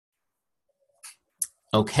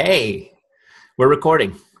Okay, we're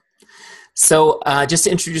recording. So just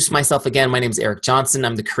to introduce myself again, my name is Eric Johnson.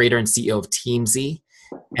 I'm the creator and CEO of Teamzy.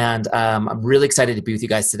 And I'm really excited to be with you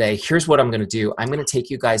guys today. Here's what I'm going to do. I'm going to take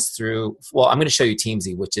you guys through, well, I'm going to show you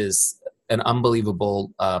Teamzy, which is an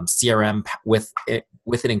unbelievable CRM with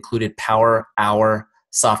an included Power Hour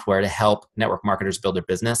software to help network marketers build their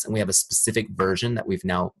business. And we have a specific version that we've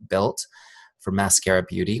now built for Maskcara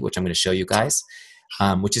Beauty, which I'm going to show you guys.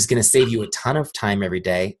 Which is going to save you a ton of time every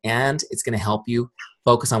day, and it's going to help you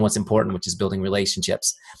focus on what's important, which is building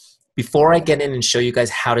relationships. Before I get in and show you guys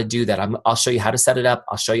how to do that, I'll show you how to set it up.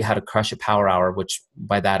 I'll show you how to crush a power hour, which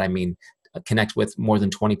by that I mean connect with more than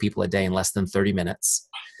 20 people a day in less than 30 minutes.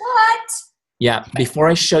 What? Yeah. Before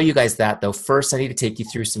I show you guys that, though, first I need to take you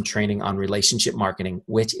through some training on relationship marketing,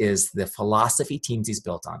 which is the philosophy Teamzy's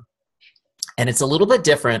built on. And it's a little bit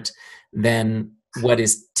different than what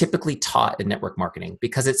is typically taught in network marketing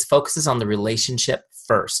because it focuses on the relationship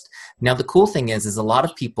first. Now, the cool thing is a lot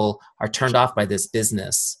of people are turned off by this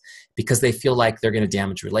business because they feel like they're going to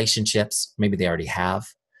damage relationships. Maybe they already have.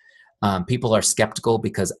 People are skeptical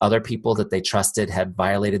because other people that they trusted had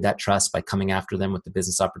violated that trust by coming after them with the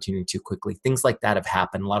business opportunity too quickly. Things like that have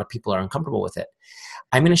happened. A lot of people are uncomfortable with it.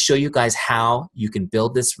 I'm going to show you guys how you can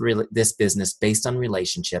build this business based on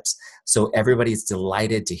relationships so everybody's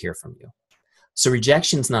delighted to hear from you. So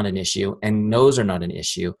rejection's not an issue and no's are not an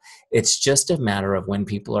issue. It's just a matter of when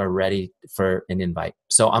people are ready for an invite.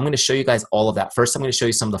 So I'm going to show you guys all of that. First, I'm going to show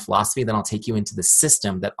you some of the philosophy, then I'll take you into the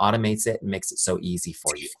system that automates it and makes it so easy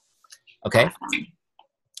for you. Okay?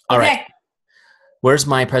 All right. Where's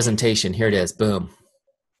my presentation? Here it is. Boom.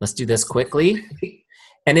 Let's do this quickly.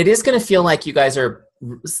 And it is going to feel like you guys are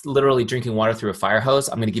literally drinking water through a fire hose.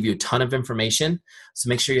 I'm going to give you a ton of information. So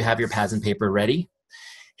make sure you have your pads and paper ready.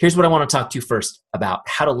 Here's what I want to talk to you first about: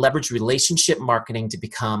 how to leverage relationship marketing to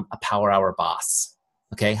become a power hour boss.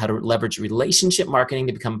 Okay, how to leverage relationship marketing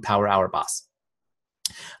to become a power hour boss.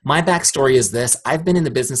 My backstory is this: I've been in the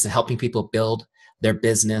business of helping people build their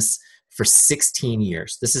business for 16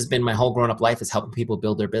 years. This has been my whole grown-up life, is helping people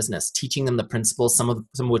build their business, teaching them the principles, some of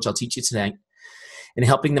which I'll teach you tonight, and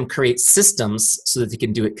helping them create systems so that they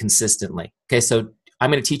can do it consistently. Okay, so I'm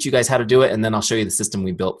going to teach you guys how to do it, and then I'll show you the system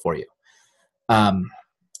we built for you.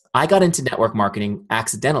 I got into network marketing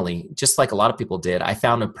accidentally, just like a lot of people did. I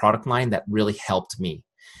found a product line that really helped me.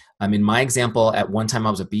 In my example, at one time I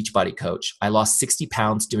was a Beachbody coach. I lost 60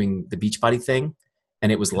 pounds doing the Beachbody thing,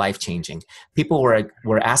 and it was life-changing. People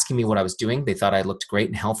were asking me what I was doing. They thought I looked great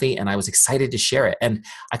and healthy, and I was excited to share it. And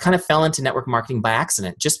I kind of fell into network marketing by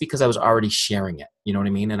accident just because I was already sharing it. You know what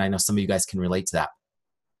I mean? And I know some of you guys can relate to that.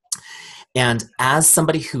 And as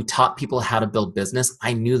somebody who taught people how to build business,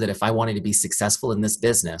 I knew that if I wanted to be successful in this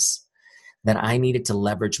business, that I needed to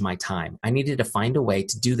leverage my time. I needed to find a way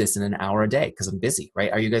to do this in an hour a day because I'm busy,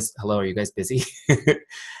 right? Are you guys busy?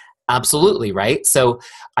 Absolutely, right? So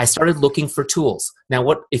I started looking for tools. Now,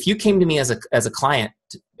 if you came to me as a client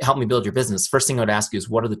to help me build your business, first thing I would ask you is,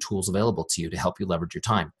 what are the tools available to you to help you leverage your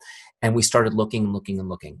time? And we started looking and looking and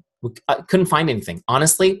looking. I couldn't find anything.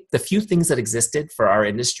 Honestly, the few things that existed for our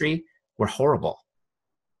industry were horrible.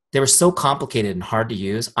 They were so complicated and hard to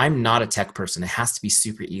use. I'm not a tech person. It has to be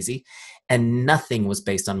super easy. And nothing was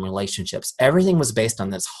based on relationships. Everything was based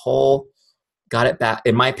on this whole,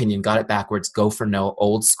 in my opinion, got it backwards, go for no,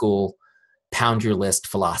 old school, pound your list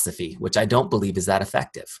philosophy, which I don't believe is that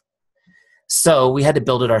effective. So we had to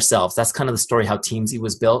build it ourselves. That's kind of the story how Teamzy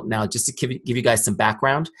was built. Now, just to give you guys some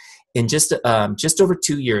background, in just over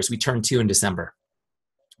 2 years, we turned 2 in December.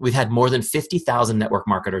 We've had more than 50,000 network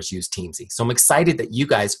marketers use Teamzy. So I'm excited that you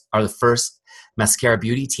guys are the first Maskcara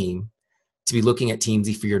Beauty team to be looking at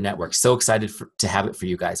Teamzy for your network. So excited to have it for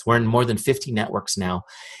you guys. We're in more than 50 networks now.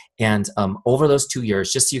 And over those 2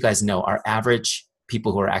 years, just so you guys know, our average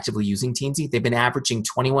people who are actively using Teamzy, they've been averaging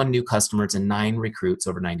 21 new customers and 9 recruits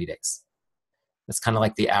over 90 days. That's kind of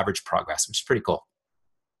like the average progress, which is pretty cool.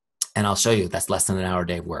 And I'll show you that's less than an hour a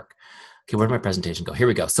day of work. Okay, where did my presentation go? Here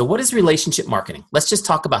we go. So what is relationship marketing? Let's just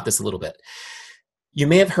talk about this a little bit. You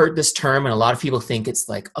may have heard this term, and a lot of people think it's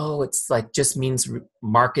like, oh, it's like just means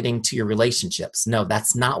marketing to your relationships. No,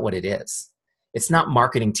 that's not what it is. It's not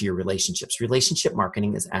marketing to your relationships. Relationship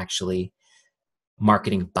marketing is actually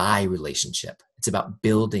marketing by relationship. It's about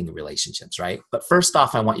building relationships, right? But first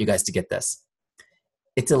off, I want you guys to get this.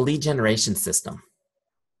 It's a lead generation system.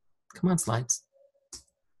 Come on, slides.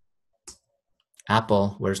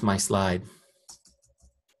 Apple, where's my slide?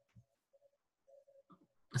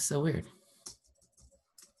 That's so weird.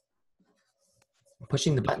 I'm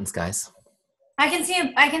pushing the buttons, guys. I can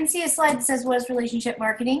see a slide that says, what is relationship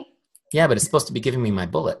marketing? Yeah, but it's supposed to be giving me my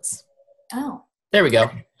bullets. Oh. There we go.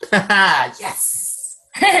 Yes.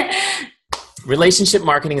 Relationship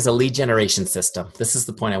marketing is a lead generation system. This is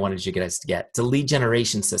the point I wanted you guys to get. It's a lead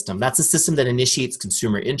generation system. That's a system that initiates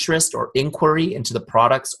consumer interest or inquiry into the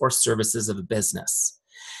products or services of a business.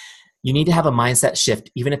 You need to have a mindset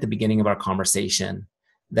shift, even at the beginning of our conversation,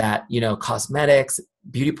 that, cosmetics,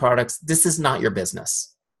 beauty products, this is not your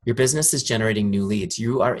business. Your business is generating new leads.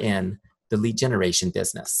 You are in the lead generation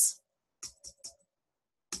business.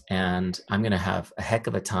 And I'm going to have a heck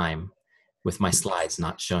of a time with my slides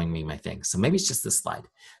not showing me my thing. So maybe it's just this slide.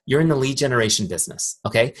 You're in the lead generation business,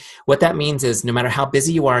 okay? What that means is no matter how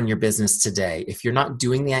busy you are in your business today, if you're not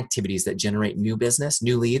doing the activities that generate new business,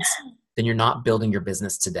 new leads, then you're not building your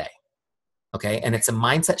business today, okay? And it's a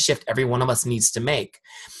mindset shift every one of us needs to make.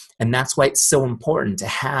 And that's why it's so important to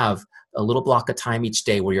have a little block of time each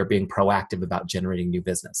day where you're being proactive about generating new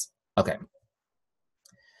business. Okay.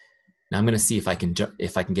 Now I'm going to see if I can get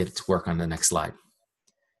it to work on the next slide.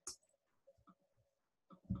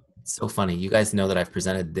 It's so funny. You guys know that I've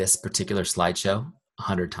presented this particular slideshow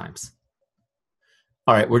 100 times.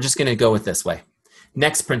 All right, we're just going to go with this way.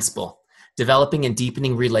 Next principle, developing and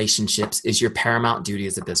deepening relationships is your paramount duty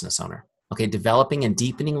as a business owner. Okay, developing and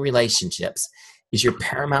deepening relationships is your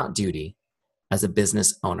paramount duty as a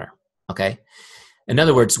business owner. Okay. In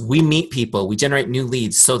other words, we meet people, we generate new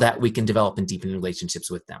leads so that we can develop and deepen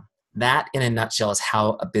relationships with them. That, in a nutshell, is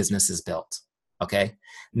how a business is built. Okay.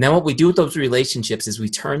 And then what we do with those relationships is we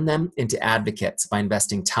turn them into advocates by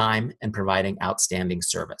investing time and providing outstanding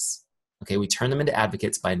service. Okay. We turn them into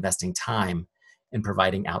advocates by investing time and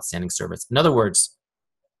providing outstanding service. In other words,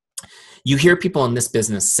 you hear people in this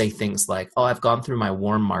business say things like, oh, I've gone through my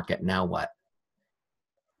warm market. Now what?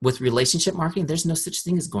 With relationship marketing, there's no such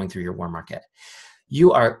thing as going through your warm market.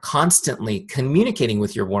 You are constantly communicating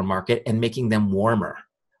with your warm market and making them warmer.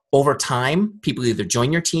 Over time, people either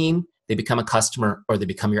join your team, they become a customer, or they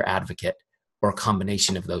become your advocate, or a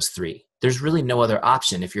combination of those three. There's really no other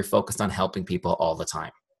option if you're focused on helping people all the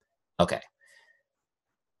time. Okay.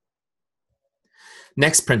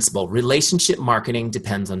 Next principle, relationship marketing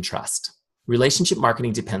depends on trust. Relationship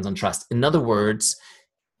marketing depends on trust. In other words,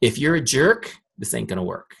 if you're a jerk, this ain't going to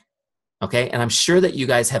work. Okay. And I'm sure that you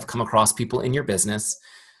guys have come across people in your business,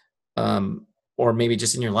 or maybe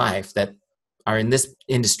just in your life, that are in this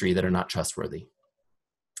industry that are not trustworthy.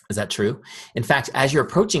 Is that true? In fact, as you're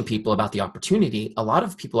approaching people about the opportunity, a lot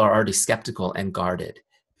of people are already skeptical and guarded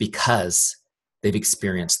because they've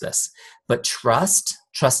experienced this. But trust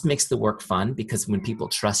makes the work fun, because when people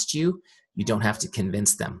trust you, you don't have to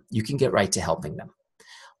convince them. You can get right to helping them.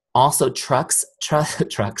 Also, trust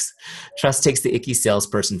takes the icky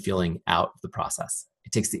salesperson feeling out of the process.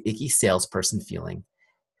 It takes the icky salesperson feeling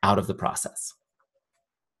out of the process.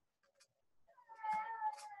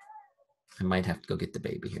 I might have to go get the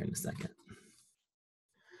baby here in a second.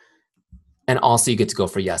 And also, you get to go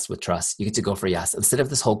for yes with trust. You get to go for yes. Instead of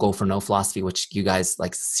this whole go for no philosophy, which you guys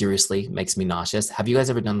like seriously makes me nauseous. Have you guys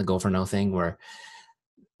ever done the go for no thing where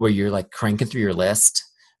you're like cranking through your list,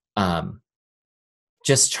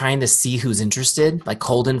 just trying to see who's interested, like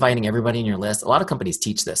cold inviting everybody in your list? A lot of companies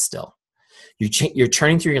teach this still. You're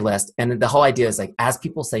churning through your list, and the whole idea is like, as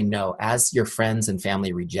people say no, as your friends and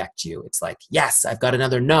family reject you, it's like, yes, I've got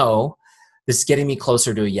another no. This is getting me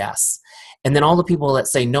closer to a yes. And then all the people that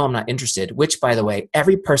say, no, I'm not interested, which, by the way,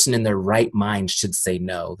 every person in their right mind should say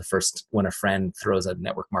no the first when a friend throws a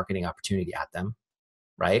network marketing opportunity at them,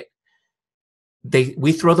 right?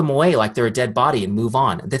 We throw them away like they're a dead body and move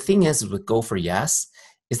on. The thing is with go for yes,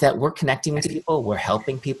 is that we're connecting with people, we're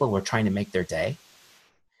helping people, we're trying to make their day.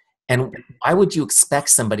 And why would you expect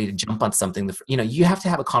somebody to jump on something? You have to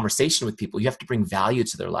have a conversation with people. You have to bring value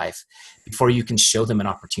to their life before you can show them an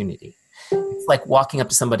opportunity. It's like walking up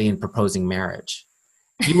to somebody and proposing marriage.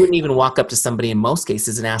 You wouldn't even walk up to somebody in most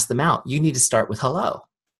cases and ask them out. You need to start with hello.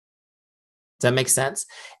 Does that make sense?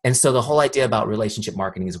 And so the whole idea about relationship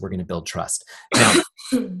marketing is we're going to build trust. Now,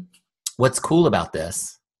 what's cool about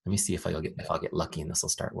this, let me see if I'll get lucky and this will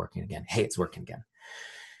start working again. Hey, it's working again.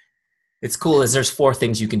 It's cool is there's 4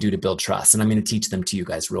 things you can do to build trust, and I'm going to teach them to you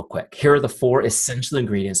guys real quick. Here are the 4 essential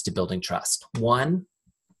ingredients to building trust. 1,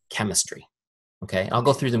 chemistry. Okay, I'll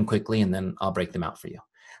go through them quickly and then I'll break them out for you.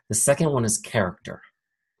 The second one is character.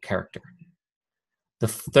 The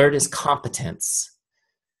third is competence.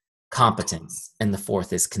 And the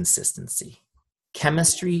fourth is consistency.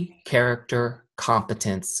 Chemistry, character,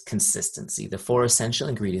 competence, consistency. The 4 essential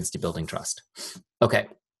ingredients to building trust. Okay.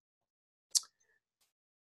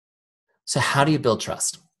 So how do you build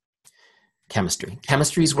trust? Chemistry.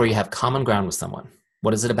 Chemistry is where you have common ground with someone.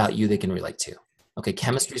 What is it about you they can relate to? Okay,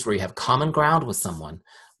 chemistry is where you have common ground with someone.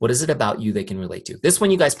 What is it about you they can relate to? This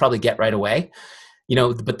one you guys probably get right away.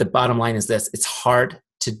 but the bottom line is this: it's hard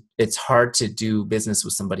to do business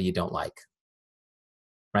with somebody you don't like,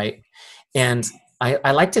 right? And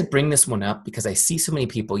I like to bring this one up because I see so many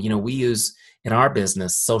people, we use in our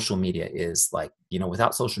business, social media is like,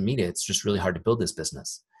 without social media, it's just really hard to build this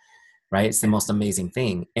business, right? It's the most amazing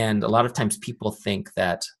thing. And a lot of times people think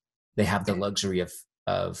that they have the luxury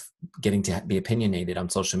of getting to be opinionated on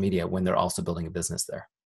social media when they're also building a business there,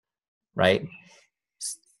 right?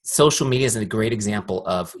 Social media is a great example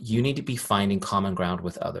of you need to be finding common ground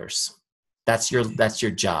with others. That's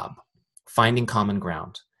your job, finding common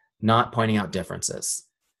ground, not pointing out differences,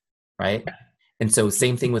 right? And so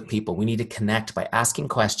same thing with people. We need to connect by asking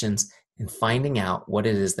questions and finding out what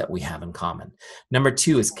it is that we have in common. Number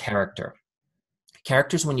 2 is character.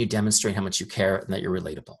 Character is when you demonstrate how much you care and that you're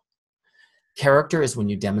relatable. Character is when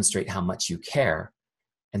you demonstrate how much you care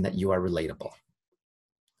and that you are relatable.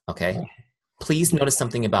 Okay? Please notice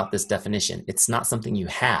something about this definition. It's not something you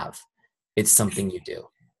have. It's something you do.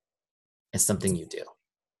 It's something you do.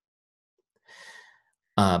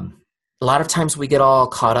 A lot of times we get all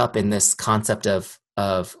caught up in this concept of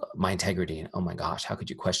my integrity. And oh my gosh, how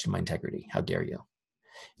could you question my integrity? How dare you?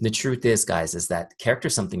 And the truth is, guys, is that character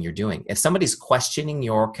is something you're doing. If somebody's questioning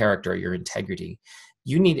your character, your integrity,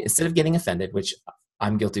 you need, instead of getting offended, which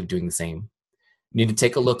I'm guilty of doing the same, you need to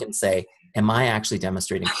take a look and say, am I actually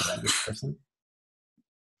demonstrating care to this person?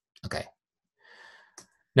 Okay.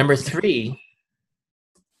 Number 3.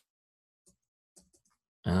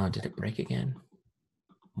 Oh, did it break again?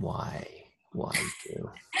 Why you?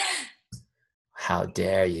 How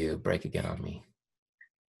dare you break again on me?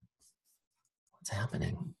 What's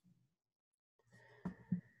happening?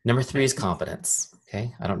 Number 3 is competence.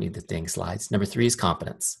 Okay, I don't need the dang slides. Number 3 is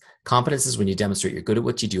competence. Competence is when you demonstrate you're good at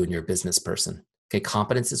what you do and you're a business person. Okay,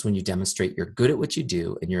 competence is when you demonstrate you're good at what you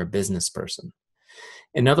do and you're a business person.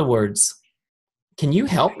 In other words, can you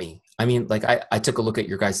help me? I mean, like I took a look at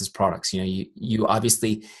your guys' products. You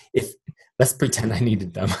obviously, let's pretend I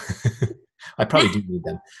needed them. I probably do need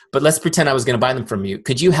them, but let's pretend I was going to buy them from you.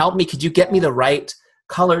 Could you help me? Could you get me the right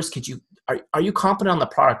colors? Are you competent on the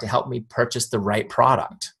product to help me purchase the right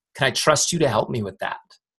product? Can I trust you to help me with that?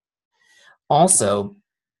 Also,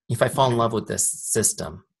 if I fall in love with this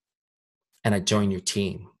system and I join your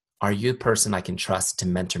team, are you a person I can trust to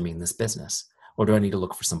mentor me in this business? Or do I need to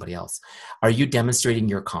look for somebody else? Are you demonstrating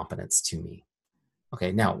your competence to me?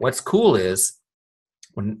 Okay, now what's cool is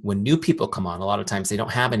when new people come on, a lot of times they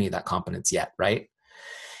don't have any of that competence yet, right?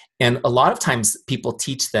 And a lot of times people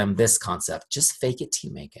teach them this concept, just fake it till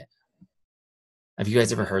you make it. Have you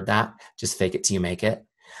guys ever heard that? Just fake it till you make it.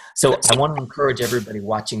 So I want to encourage everybody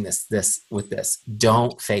watching this,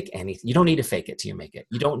 don't fake anything. You don't need to fake it till you make it.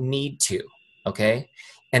 You don't need to, okay?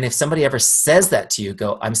 And if somebody ever says that to you,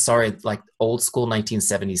 go, I'm sorry, like old school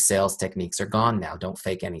 1970s sales techniques are gone now. Don't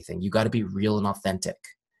fake anything. You got to be real and authentic,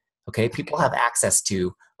 okay? People have access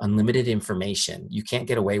to unlimited information. You can't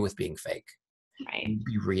get away with being fake. Right.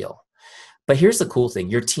 Be real. But here's the cool thing.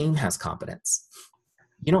 Your team has competence.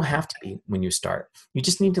 You don't have to be when you start. You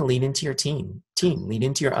just need to lean into your team, lean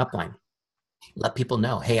into your upline. Let people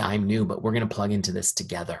know, hey, I'm new, but we're going to plug into this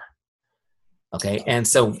together. Okay. And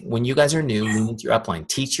so when you guys are new, lean into your upline,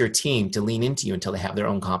 teach your team to lean into you until they have their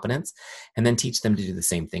own competence, and then teach them to do the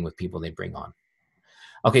same thing with people they bring on.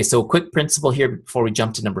 Okay. So a quick principle here before we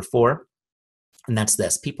jump to number 4, and that's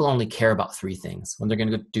this. People only care about 3 things when they're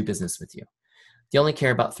going to go do business with you. They only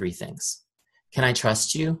care about 3 things. Can I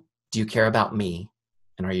trust you? Do you care about me?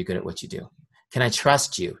 And are you good at what you do? Can I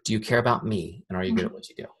trust you? Do you care about me? And are you good at what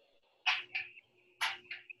you do?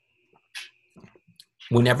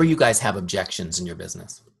 Whenever you guys have objections in your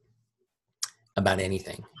business about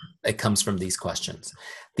anything, it comes from these questions.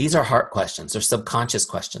 These are heart questions. They're subconscious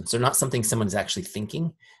questions. They're not something someone is actually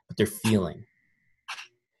thinking, but they're feeling.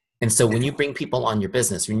 And so when you bring people on your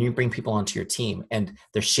business, when you bring people onto your team and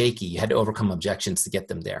they're shaky, you had to overcome objections to get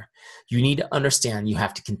them there. You need to understand you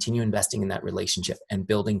have to continue investing in that relationship and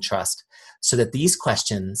building trust so that these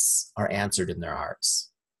questions are answered in their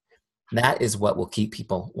hearts. That is what will keep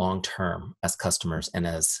people long-term as customers and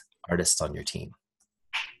as artists on your team.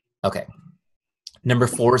 Okay. Number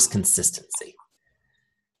 4 is consistency.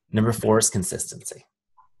 Number 4 is consistency.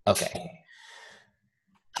 Okay.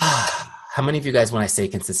 How many of you guys, when I say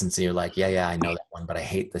consistency, you're like, yeah, I know that one, but I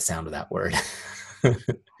hate the sound of that word.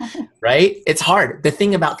 Right? It's hard. The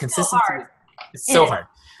thing about consistency, it's so hard.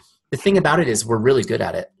 The thing about it is we're really good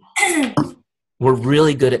at it. We're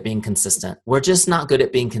really good at being consistent. We're just not good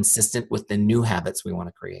at being consistent with the new habits we want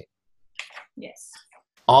to create. Yes.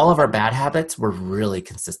 All of our bad habits, we're really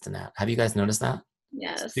consistent at. Have you guys noticed that?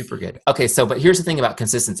 Yes. Super good. Okay, but here's the thing about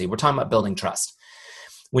consistency. We're talking about building trust.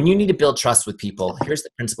 When you need to build trust with people, here's the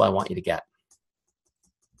principle I want you to get.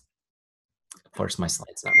 Of course, my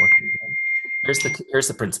slide's not working. Here's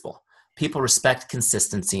the principle. People respect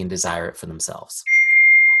consistency and desire it for themselves.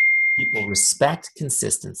 People respect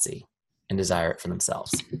consistency and desire it for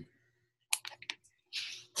themselves.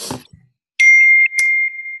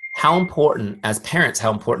 How important, as parents,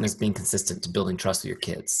 how important is being consistent to building trust with your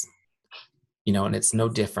kids? You know, and it's no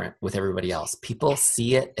different with everybody else. People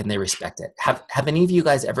see it and they respect it. Have any of you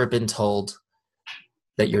guys ever been told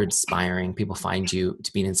that you're inspiring? People find you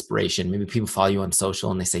to be an inspiration. Maybe people follow you on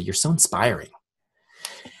social and they say, you're so inspiring.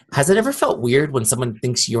 Has it ever felt weird when someone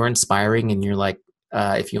thinks you're inspiring and you're like,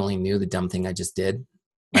 if you only knew the dumb thing I just did,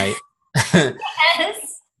 right?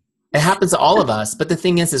 Yes. It happens to all of us. But the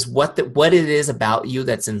thing is what it is about you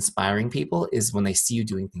that's inspiring people is when they see you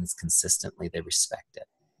doing things consistently, they respect it.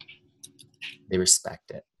 They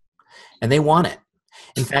respect it. And they want it.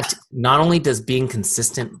 In fact, not only does being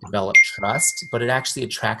consistent develop trust, but it actually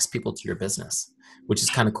attracts people to your business, which is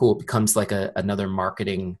kind of cool. It becomes like another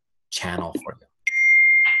marketing channel for you.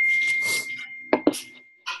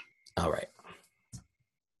 All right.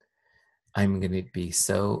 I'm going to be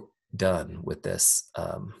so done with this.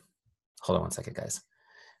 Hold on one second, guys.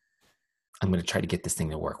 I'm going to try to get this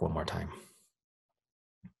thing to work one more time.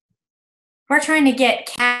 We're trying to get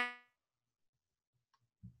Kat.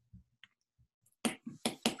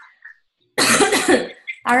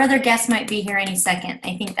 Our other guest might be here any second.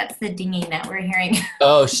 I think that's the dinging that we're hearing.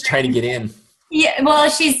 Oh, she's trying to get in. Yeah,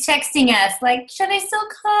 well, she's texting us like, should I still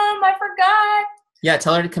come? I forgot. Yeah,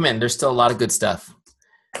 tell her to come in. There's still a lot of good stuff.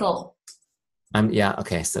 Cool. Yeah,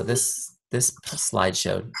 okay. So this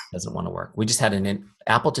slideshow doesn't want to work. We just had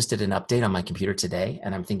Apple just did an update on my computer today,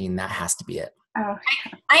 and I'm thinking that has to be it. Oh,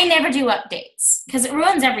 I never do updates because it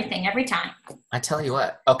ruins everything every time. I tell you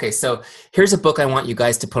what. Okay, so here's a book I want you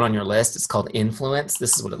guys to put on your list. It's called Influence.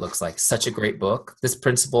 This is what it looks like. Such a great book. This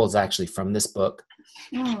principle is actually from this book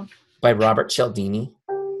by Robert Cialdini.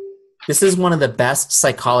 This is one of the best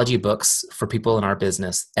psychology books for people in our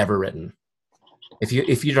business ever written. If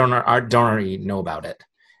you don't already know about it,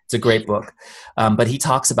 it's a great book. But he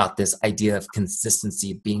talks about this idea of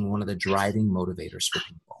consistency being one of the driving motivators for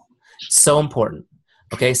people. So important.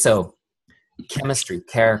 Okay, so chemistry,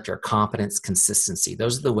 character, competence, consistency.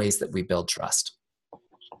 Those are the ways that we build trust.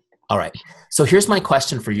 All right, so here's my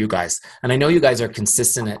question for you guys. And I know you guys are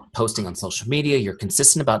consistent at posting on social media. You're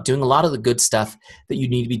consistent about doing a lot of the good stuff that you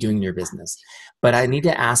need to be doing in your business. But I need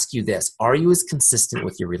to ask you this. Are you as consistent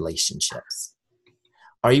with your relationships?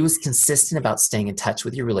 Are you as consistent about staying in touch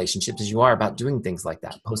with your relationships as you are about doing things like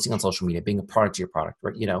that? Posting on social media, being a product of your product,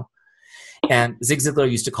 right? You know? And Zig Ziglar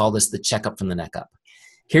used to call this the checkup from the neck up.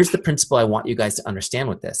 Here's the principle I want you guys to understand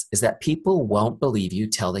with this, is that people won't believe you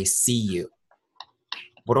till they see you.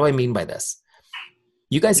 What do I mean by this?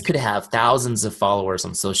 You guys could have thousands of followers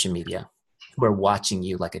on social media who are watching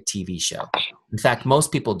you like a TV show. In fact,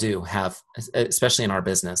 most people do have, especially in our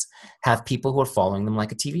business, have people who are following them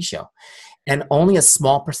like a TV show. And only a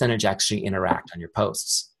small percentage actually interact on your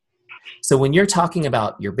posts. So when you're talking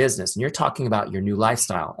about your business and you're talking about your new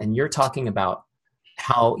lifestyle and you're talking about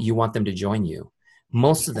how you want them to join you,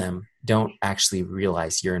 most of them don't actually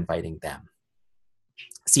realize you're inviting them.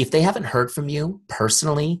 See, if they haven't heard from you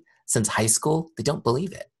personally since high school, they don't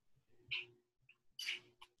believe it.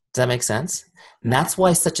 Does that make sense? And that's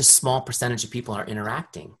why such a small percentage of people are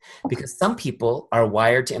interacting, because some people are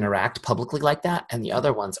wired to interact publicly like that, and the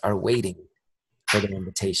other ones are waiting for their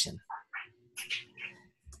invitation.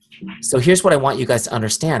 So here's what I want you guys to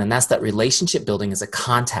understand, and that's that relationship building is a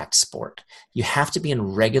contact sport. You have to be in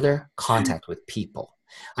regular contact with people.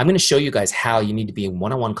 I'm going to show you guys how you need to be in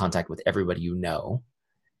one-on-one contact with everybody you know.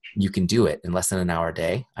 You can do it in less than an hour a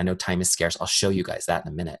day. I know time is scarce. I'll show you guys that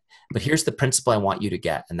in a minute. But here's the principle I want you to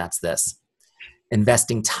get, and that's this.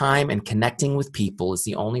 Investing time and connecting with people is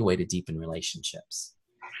the only way to deepen relationships.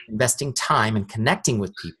 Investing time and connecting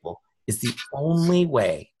with people is the only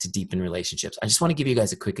way to deepen relationships. I just want to give you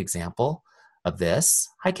guys a quick example of this.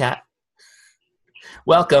 Hi, Kat.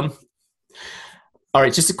 Welcome. All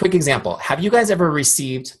right, just a quick example. Have you guys ever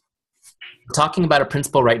received, talking about a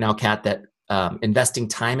principle right now, Kat, that investing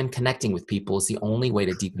time and connecting with people is the only way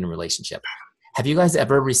to deepen a relationship. Have you guys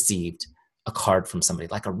ever received a card from somebody,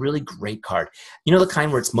 like a really great card? You know, the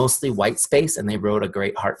kind where it's mostly white space and they wrote a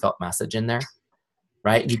great heartfelt message in there,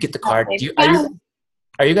 right? You get the card.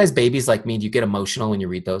 Are you guys babies like me? Do you get emotional when you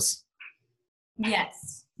read those?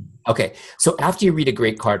 Yes. Okay. So after you read a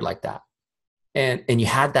great card like that and you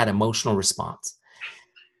had that emotional response,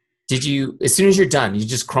 did you, as soon as you're done, you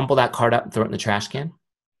just crumple that card up and throw it in the trash can?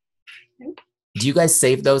 Do you guys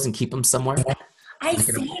save those and keep them somewhere? I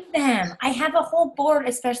save them. I have a whole board,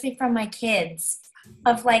 especially from my kids,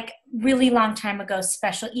 of like really long time ago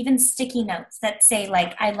special, even sticky notes that say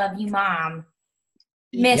like, I love you, Mom.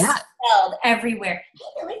 Misspelled everywhere.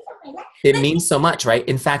 It means so much, right?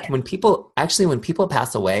 In fact, when people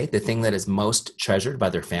pass away, the thing that is most treasured by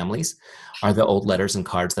their families are the old letters and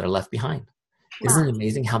cards that are left behind. Isn't it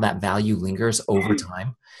amazing how that value lingers over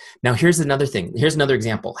time? Now, here's another thing. Here's another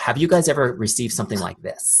example. Have you guys ever received something like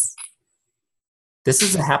this? This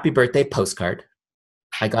is a happy birthday postcard.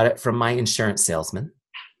 I got it from my insurance salesman.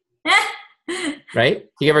 Right?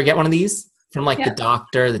 You ever get one of these? From like the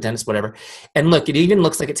doctor, the dentist, whatever. And look, it even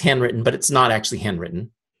looks like it's handwritten, but it's not actually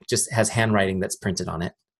handwritten. It just has handwriting that's printed on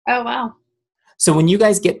it. Oh, wow. So when you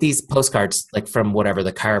guys get these postcards, like from whatever,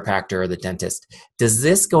 the chiropractor or the dentist, does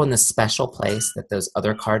this go in the special place that those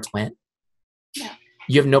other cards went? No.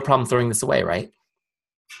 You have no problem throwing this away, right?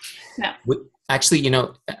 No. Actually, you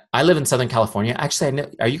know, I live in Southern California. Actually, I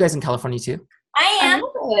know, are you guys in California too? I am.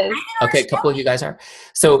 Okay, a couple of you guys are.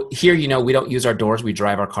 So here, you know, we don't use our doors. We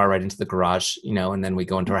drive our car right into the garage, you know, and then we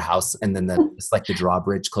go into our house, and then it's like the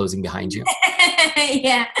drawbridge closing behind you.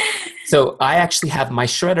 Yeah. So I actually have my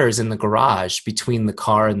shredders in the garage between the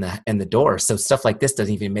car and the door. So stuff like this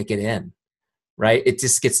doesn't even make it in, right? It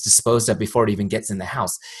just gets disposed of before it even gets in the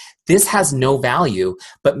house. This has no value,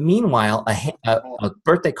 but meanwhile, a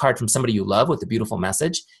birthday card from somebody you love with a beautiful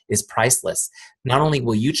message is priceless. Not only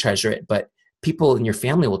will you treasure it, but people in your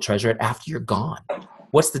family will treasure it after you're gone.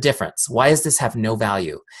 What's the difference? Why does this have no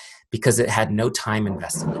value? Because it had no time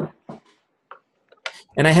invested in it.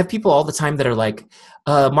 And I have people all the time that are like,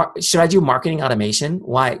 should I do marketing automation?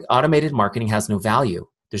 Why? Automated marketing has no value.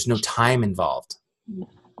 There's no time involved.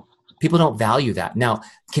 People don't value that. Now,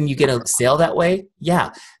 can you get a sale that way?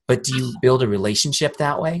 Yeah. But do you build a relationship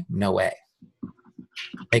that way? No way.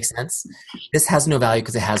 Makes sense? This has no value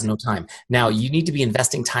because it has no time. Now, you need to be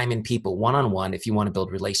investing time in people one-on-one if you want to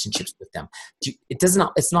build relationships with them. It's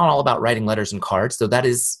not all about writing letters and cards, though that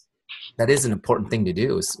is an important thing to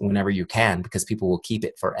do whenever you can, because people will keep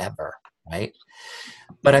it forever, right?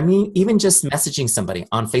 But I mean, even just messaging somebody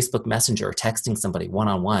on Facebook Messenger or texting somebody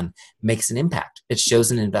one-on-one makes an impact. It shows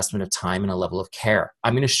an investment of time and a level of care.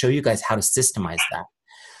 I'm going to show you guys how to systemize that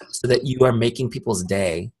so that you are making people's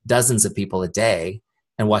day, dozens of people a day,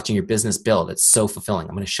 and watching your business build. It's so fulfilling.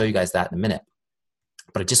 I'm going to show you guys that in a minute.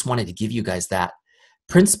 But I just wanted to give you guys that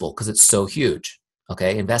principle because it's so huge.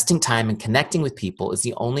 Okay, investing time and connecting with people is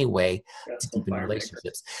the only way to deepen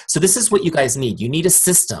relationships. So this is what you guys need. You need a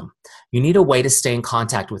system. You need a way to stay in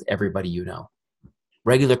contact with everybody you know.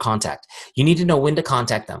 Regular contact. You need to know when to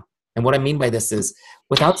contact them. And what I mean by this is,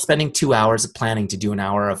 without spending 2 hours of planning to do an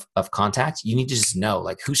hour of contact, you need to just know,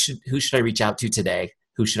 like, who should I reach out to today?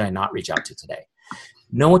 Who should I not reach out to today?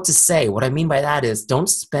 Know what to say. What I mean by that is, don't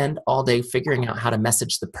spend all day figuring out how to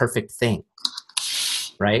message the perfect thing,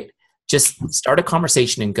 right? Just start a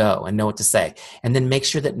conversation and go and know what to say. And then make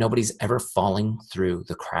sure that nobody's ever falling through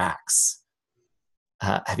the cracks.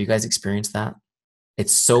 Have you guys experienced that?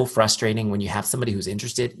 It's so frustrating when you have somebody who's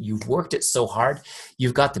interested. You've worked it so hard.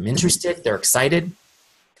 You've got them interested. They're excited.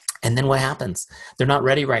 And then what happens? They're not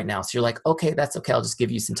ready right now. So you're like, okay, that's okay. I'll just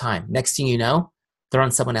give you some time. Next thing you know, they're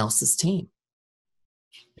on someone else's team.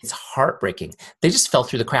 It's heartbreaking. They just fell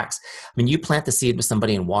through the cracks. I mean, you plant the seed with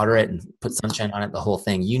somebody and water it and put sunshine on it, the whole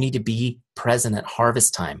thing. You need to be present at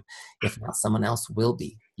harvest time. If not, someone else will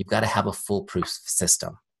be. You've got to have a foolproof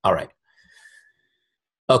system. All right.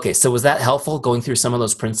 Okay, so was that helpful going through some of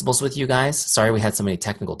those principles with you guys? Sorry we had so many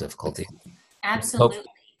technical difficulties. Absolutely.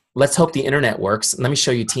 Let's hope the internet works. Let me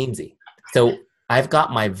show you Teamzy. So I've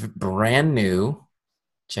got my brand new,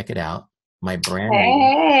 check it out, my brand new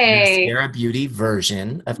Maskcara Beauty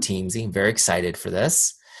version of Teamzy. I'm very excited for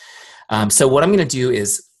this. So what I'm going to do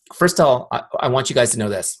is, first of all, I want you guys to know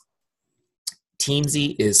this.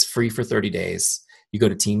 Teamzy is free for 30 days. You go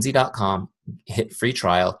to teamzy.com, hit free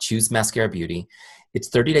trial, choose Maskcara Beauty. It's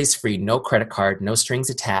 30 days free, no credit card, no strings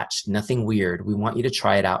attached, nothing weird. We want you to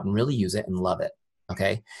try it out and really use it and love it,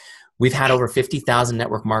 okay? We've had over 50,000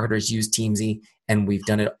 network marketers use Teamzy, and we've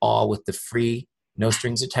done it all with the free, no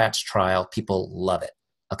strings attached trial. People love it,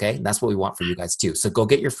 okay? And that's what we want for you guys too. So go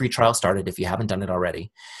get your free trial started if you haven't done it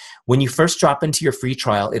already. When you first drop into your free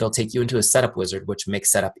trial, it'll take you into a setup wizard, which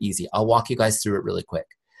makes setup easy. I'll walk you guys through it really quick.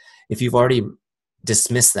 If you've already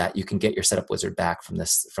dismissed that, you can get your setup wizard back from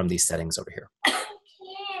these settings over here.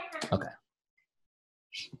 Okay.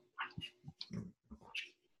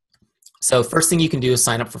 So first thing you can do is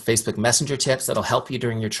sign up for Facebook Messenger tips. That'll help you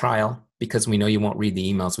during your trial because we know you won't read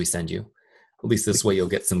the emails we send you. At least this way you'll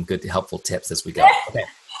get some good, helpful tips as we go. Okay.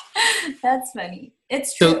 That's funny.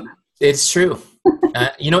 It's true. So, it's true.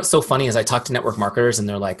 You know what's so funny is I talk to network marketers and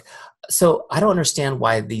they're like, so I don't understand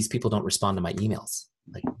why these people don't respond to my emails.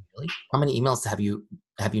 Like, really? How many emails have you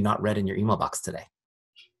not read in your email box today?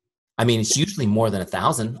 I mean, it's usually more than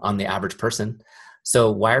 1,000 on the average person.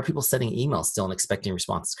 So why are people sending emails still and expecting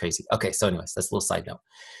responses? Crazy. Okay, so anyways, that's a little side note.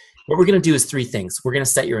 What we're going to do is 3 things. We're going to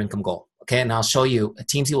set your income goal. Okay, and I'll show you,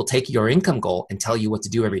 Teamzy will take your income goal and tell you what to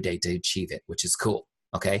do every day to achieve it, which is cool.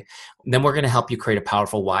 Okay, and then we're going to help you create a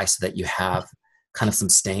powerful why so that you have kind of some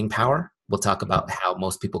staying power. We'll talk about how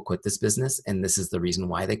most people quit this business, and this is the reason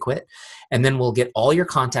why they quit. And then we'll get all your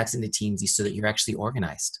contacts into Teamzy so that you're actually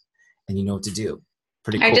organized and you know what to do.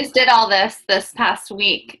 Pretty cool. I just did all this past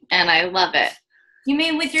week, and I love it. You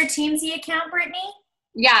mean with your Teamzy account, Brittany?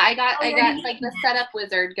 Yeah, I got like the setup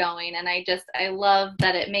wizard going, and I love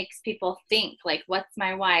that it makes people think, like, what's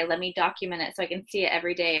my why? Let me document it so I can see it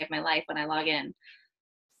every day of my life when I log in.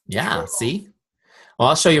 Yeah, see? Well,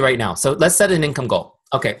 I'll show you right now. So let's set an income goal.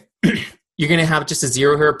 Okay. You're going to have just a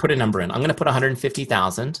 0 here, put a number in. I'm going to put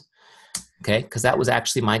 150,000. Okay. Cause that was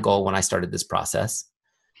actually my goal when I started this process.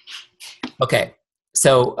 Okay.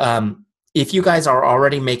 So, if you guys are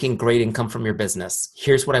already making great income from your business,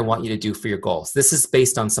 here's what I want you to do for your goals. This is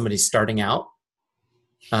based on somebody starting out.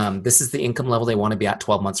 This is the income level they want to be at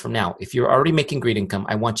 12 months from now. If you're already making great income,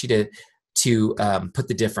 I want you to put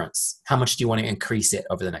the difference. How much do you want to increase it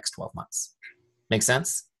over the next 12 months? Make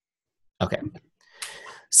sense? Okay.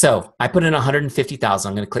 So I put in 150,000.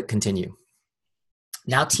 I'm going to click continue.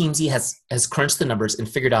 Now Teamzy has crunched the numbers and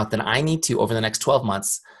figured out that I need to, over the next 12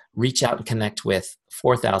 months, reach out and connect with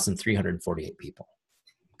 4,348 people.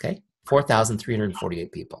 Okay.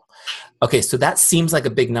 4,348 people. Okay. So that seems like a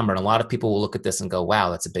big number. And a lot of people will look at this and go, wow,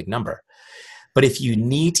 that's a big number. But if you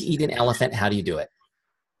need to eat an elephant, how do you do it?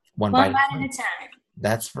 One bite at a time.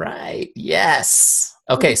 That's right. Yes.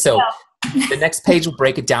 Okay. So the next page will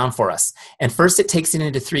break it down for us. And first it takes it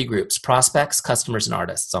into 3 groups: prospects, customers, and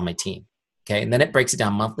artists on my team. Okay. And then it breaks it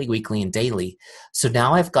down monthly, weekly, and daily. So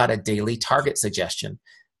now I've got a daily target suggestion.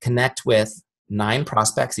 Connect with 9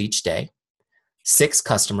 prospects each day, 6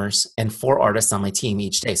 customers, and 4 artists on my team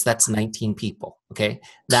each day. So that's 19 people. Okay.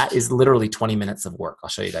 That is literally 20 minutes of work. I'll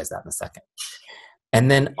show you guys that in a second. And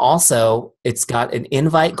then also it's got an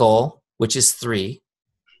invite goal, which is 3,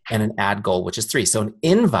 and an ad goal, which is 3. So an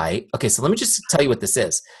invite. Okay. So let me just tell you what this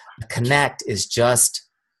is. A connect is just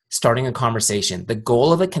starting a conversation. The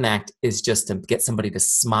goal of a connect is just to get somebody to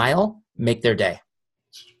smile, make their day.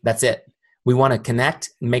 That's it. We want to connect,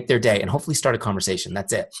 make their day, and hopefully start a conversation.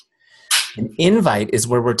 That's it. An invite is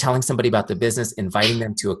where we're telling somebody about the business, inviting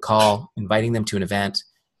them to a call, inviting them to an event,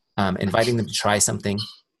 inviting them to try something.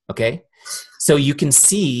 Okay. So you can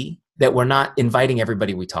see that we're not inviting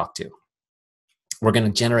everybody we talk to. We're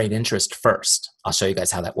going to generate interest first. I'll show you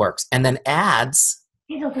guys how that works. And then ads.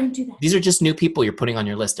 Don't do that. These are just new people you're putting on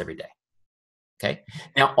your list every day. Okay.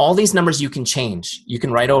 Now, all these numbers you can change. You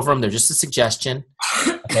can write over them. They're just a suggestion.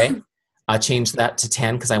 Okay. I change that to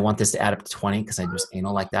 10 because I want this to add up to 20 because I just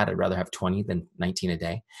anal like that. I'd rather have 20 than 19 a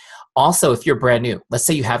day. Also, if you're brand new, let's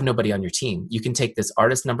say you have nobody on your team, you can take this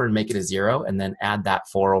artist number and make it a 0 and then add that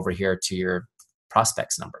 4 over here to your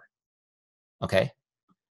prospects number. Okay.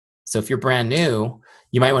 So if you're brand new,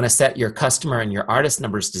 you might want to set your customer and your artist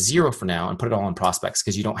numbers to 0 for now and put it all in prospects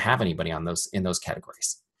because you don't have anybody on those in those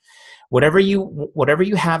categories. Whatever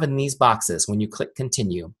you have in these boxes, when you click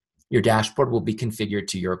continue, your dashboard will be configured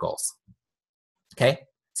to your goals. Okay.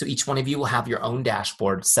 So each one of you will have your own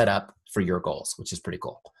dashboard set up for your goals, which is pretty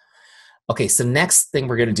cool. Okay. So next thing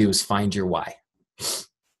we're going to do is find your why.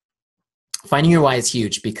 Finding your why is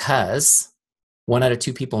huge because 1 out of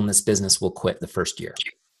 2 people in this business will quit the first year.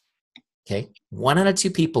 Okay. 1 out of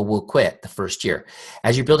 2 people will quit the first year.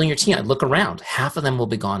 As you're building your team, look around. Half of them will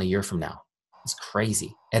be gone a year from now. It's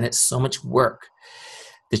crazy. And it's so much work.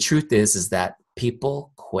 The truth is that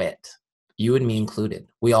people quit. You and me included.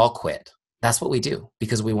 We all quit. That's what we do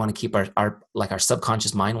because we want to keep our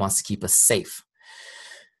subconscious mind wants to keep us safe.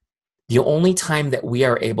 The only time that we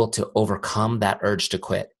are able to overcome that urge to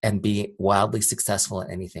quit and be wildly successful at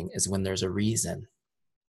anything is when there's a reason.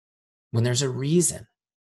 When there's a reason.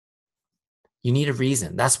 You need a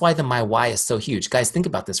reason. That's why the my why is so huge. Guys, think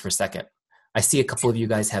about this for a second. I see a couple of you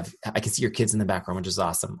guys I can see your kids in the background, which is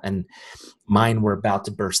awesome. And mine were about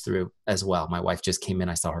to burst through as well. My wife just came in.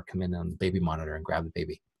 I saw her come in on the baby monitor and grab the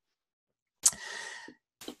baby.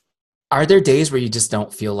 Are there days where you just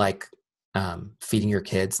don't feel like feeding your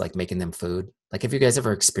kids, like making them food? Like, have you guys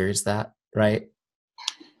ever experienced that? Right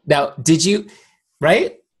now, did you,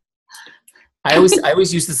 right? I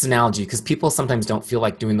always use this analogy because people sometimes don't feel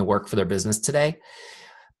like doing the work for their business today.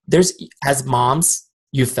 As moms,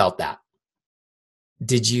 you felt that.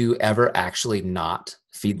 did you ever actually not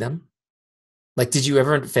feed them? Like, did you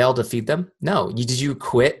ever fail to feed them? No. Did you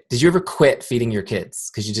quit? Did you ever quit feeding your kids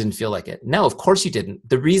because you didn't feel like it? No, of course you didn't.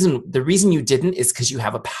 The reason you didn't is because you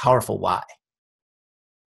have a powerful why.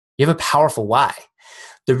 You have a powerful why.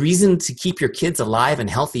 The reason to keep your kids alive and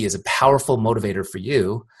healthy is a powerful motivator for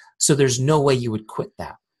you. So there's no way you would quit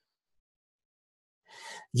that.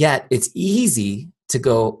 Yet it's easy to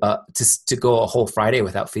go to go a whole Friday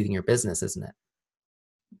without feeding your business, isn't it?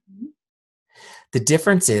 The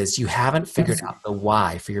difference is you haven't figured out the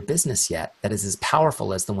why for your business yet that is as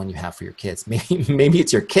powerful as the one you have for your kids. Maybe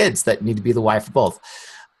it's your kids that need to be the why for both.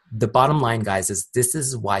 The bottom line, guys, is this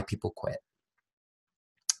is why people quit.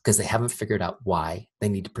 Because they haven't figured out why they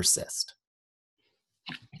need to persist.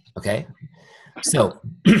 Okay? So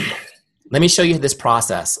let me show you this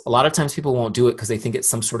process. A lot of times people won't do it because they think it's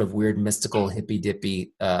some sort of weird, mystical,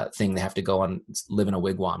 hippy-dippy thing they have to go and live in a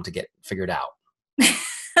wigwam to get figured out.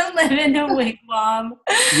 Live in a wigwam.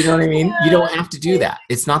 You know what I mean? You don't have to do that.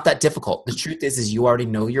 It's not that difficult. The truth is you already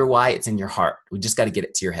know your why. It's in your heart. We just got to get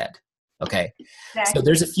it to your head. Okay. Exactly. So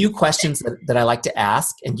there's a few questions that I like to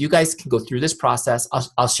ask, and you guys can go through this process.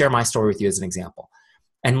 I'll share my story with you as an example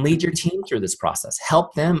and lead your team through this process.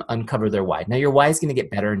 Help them uncover their why. Now your why is going to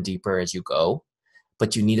get better and deeper as you go,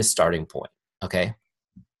 but you need a starting point. Okay.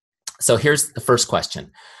 So here's the first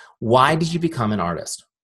question. Why did you become an artist?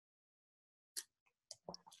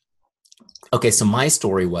 Okay, so my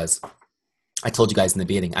story was, I told you guys in the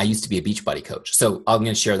beginning, I used to be a Beachbody coach. So I'm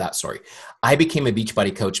going to share that story. I became a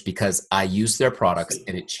Beachbody coach because I used their products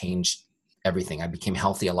and it changed everything. I became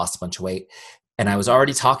healthy. I lost a bunch of weight. And I was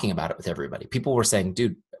already talking about it with everybody. People were saying,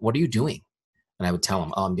 dude, what are you doing? And I would tell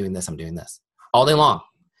them, oh, I'm doing this. I'm doing this. All day long,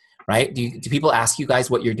 right? Do people ask you guys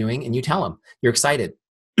what you're doing? And you tell them. You're excited.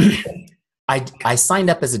 I signed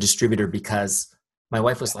up as a distributor because my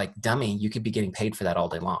wife was like, dummy, you could be getting paid for that all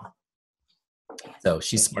day long. So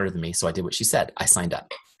she's smarter than me. So I did what she said. I signed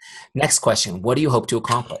up. Next question. What do you hope to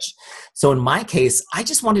accomplish? So in my case, I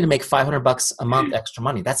just wanted to make $500 a month extra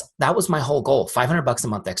money. That was my whole goal. $500 a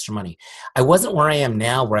month extra money. I wasn't where I am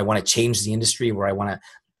now, where I want to change the industry, where I want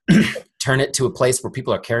to turn it to a place where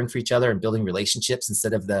people are caring for each other and building relationships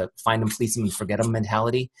instead of the find them, fleece them, and forget them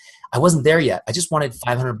mentality. I wasn't there yet. I just wanted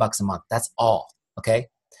 $500 a month. That's all. Okay.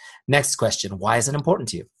 Next question. Why is it important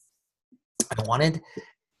to you? I wanted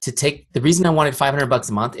to take the reason I wanted $500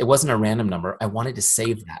 a month. It wasn't a random number. I wanted to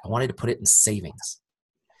save that. I wanted to put it in savings.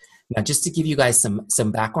 Now, just to give you guys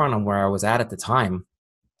some background on where I was at the time,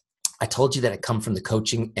 I told you that I come from the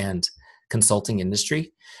coaching and consulting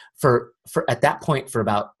industry. For at that point, for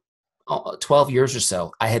about 12 years or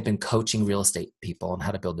so, I had been coaching real estate people on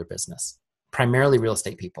how to build their business, primarily real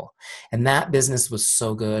estate people. And that business was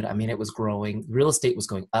so good. I mean, it was growing. Real estate was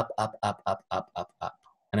going up, up, up, up, up, up, up.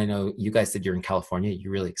 And I know you guys said you're in California. You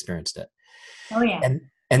really experienced it. Oh, yeah.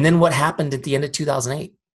 And then what happened at the end of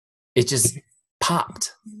 2008? It just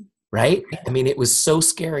popped, right? I mean, it was so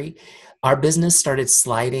scary. Our business started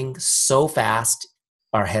sliding so fast,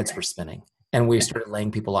 our heads were spinning. And we started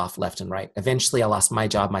laying people off left and right. Eventually, I lost my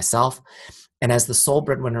job myself. And as the sole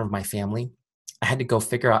breadwinner of my family, I had to go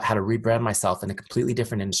figure out how to rebrand myself in a completely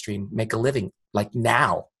different industry and make a living like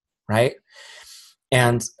now, right?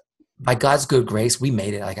 And by God's good grace, we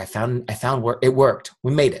made it. Like I found work. It worked.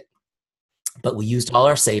 We made it. But we used all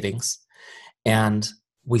our savings and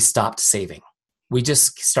we stopped saving. We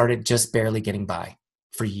just started just barely getting by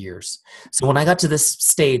for years. So when I got to this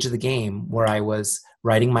stage of the game where I was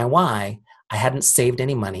writing my why, I hadn't saved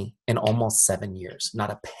any money in almost 7 years. Not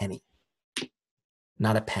a penny.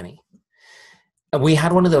 Not a penny. And we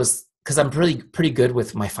had one of those, because I'm pretty good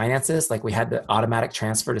with my finances. Like we had the automatic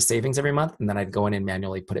transfer to savings every month, and then I'd go in and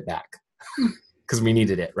manually put it back because we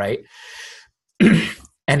needed it, right?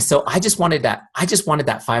 And so I just wanted that. I just wanted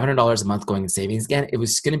that $500 a month going in savings again. It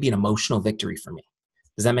was going to be an emotional victory for me.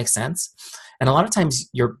 Does that make sense? And a lot of times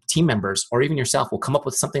your team members or even yourself will come up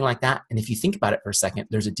with something like that. And if you think about it for a second,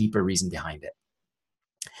 there's a deeper reason behind it.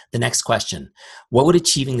 The next question, what would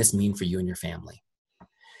achieving this mean for you and your family?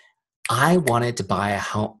 I wanted to buy a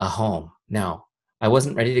home. Now, I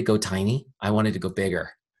wasn't ready to go tiny. I wanted to go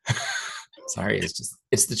bigger. Sorry,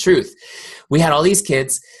 it's the truth. We had all these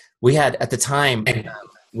kids. We had, at the time,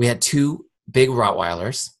 we had 2 big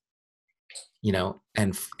Rottweilers,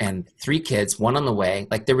 and 3 kids, one on the way.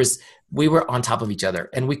 Like we were on top of each other,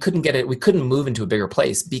 and we couldn't move into a bigger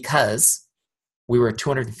place because we were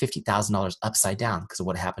 $250,000 upside down because of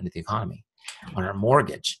what happened to the economy on our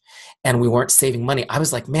mortgage, and we weren't saving money. I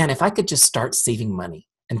was like, man, if I could just start saving money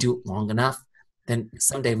and do it long enough, then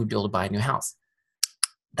someday we'd be able to buy a new house.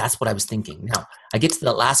 That's what I was thinking. Now, I get to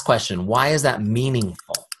the last question. Why is that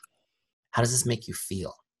meaningful? How does this make you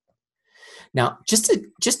feel? Now, just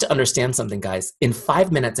to understand something, guys, in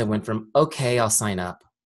 5 minutes, I went from, okay, I'll sign up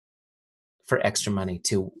for extra money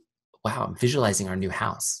to, wow, I'm visualizing our new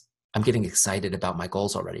house. I'm getting excited about my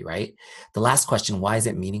goals already, right? The last question, why is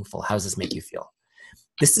it meaningful? How does this make you feel?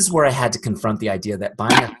 This is where I had to confront the idea that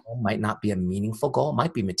buying a home might not be a meaningful goal, it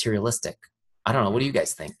might be materialistic. I don't know. What do you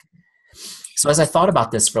guys think? So as I thought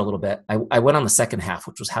about this for a little bit, I went on the second half,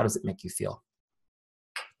 which was, how does it make you feel?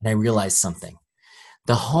 And I realized something.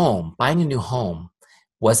 The home, buying a new home,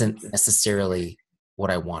 wasn't necessarily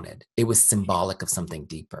what I wanted. It was symbolic of something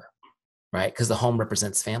deeper, right? Because the home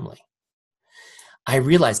represents family. I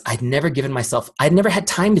realized I'd never had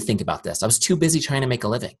time to think about this. I was too busy trying to make a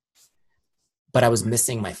living. But I was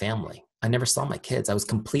missing my family. I never saw my kids. I was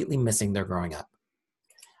completely missing their growing up.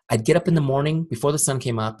 I'd get up in the morning before the sun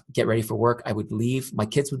came up, get ready for work. I would leave. My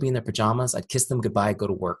kids would be in their pajamas. I'd kiss them goodbye, go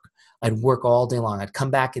to work. I'd work all day long. I'd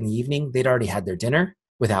come back in the evening. They'd already had their dinner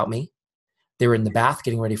without me. They were in the bath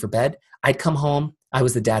getting ready for bed. I'd come home. I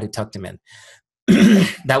was the dad who tucked them in.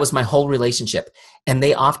 That was my whole relationship. And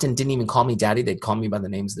they often didn't even call me daddy. They'd call me by the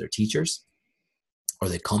names of their teachers, or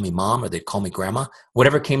they'd call me mom, or they'd call me grandma,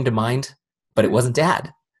 whatever came to mind, but it wasn't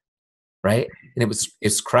dad, right? And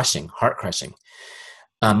it's crushing, heart crushing.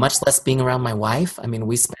 Much less being around my wife. I mean,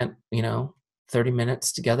 we spent, 30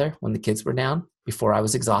 minutes together when the kids were down before I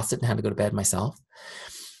was exhausted and had to go to bed myself.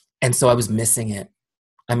 And so I was missing it.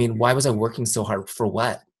 I mean, why was I working so hard for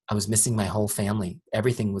what? I was missing my whole family.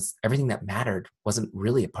 Everything that mattered wasn't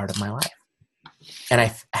really a part of my life. And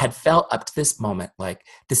I had felt up to this moment, like,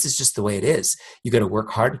 this is just the way it is. You got to work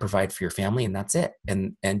hard and provide for your family, and that's it.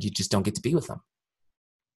 And you just don't get to be with them.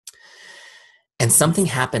 And something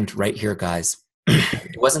happened right here, guys.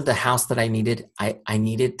 It wasn't the house that I needed. I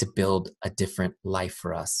needed to build a different life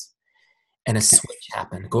for us. And a switch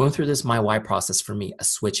happened. Going through this my why process for me, a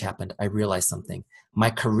switch happened. I realized something. My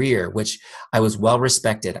career, which I was well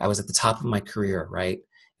respected. I was at the top of my career, right?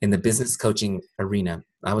 In the business coaching arena.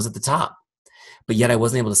 I was at the top. But yet I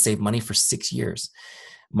wasn't able to save money for 6 years.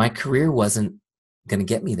 My career wasn't going to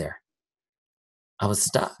get me there. I was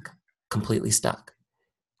stuck, completely stuck.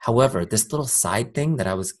 However, this little side thing that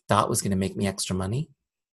I thought was going to make me extra money,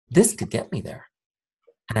 this could get me there.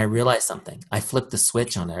 And I realized something. I flipped the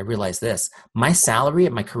switch on it. I realized this. My salary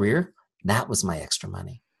at my career, that was my extra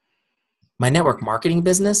money. My network marketing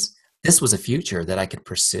business, this was a future that I could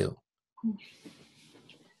pursue.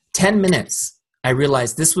 10 minutes, I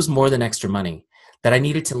realized this was more than extra money, that I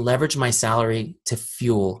needed to leverage my salary to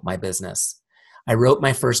fuel my business. I wrote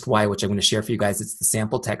my first why, which I'm going to share for you guys. It's the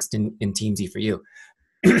sample text in Teamzy for you.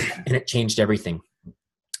 And it changed everything.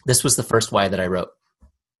 This was the first why that I wrote.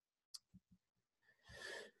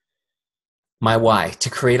 My why, to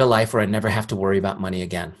create a life where I never have to worry about money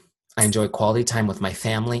again. I enjoy quality time with my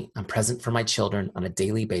family. I'm present for my children on a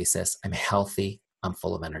daily basis. I'm healthy. I'm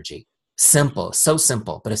full of energy. Simple, so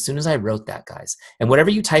simple. But as soon as I wrote that, guys, and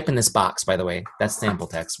whatever you type in this box, by the way, that's sample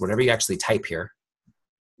text, whatever you actually type here,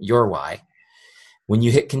 your why, when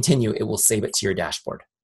you hit continue, it will save it to your dashboard.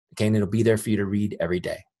 Okay, and it'll be there for you to read every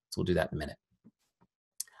day. So we'll do that in a minute.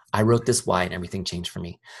 I wrote this why and everything changed for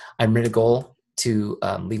me. I made a goal to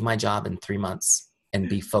leave my job in 3 months and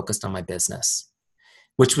be focused on my business,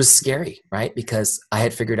 which was scary, right? Because I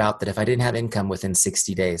had figured out that if I didn't have income within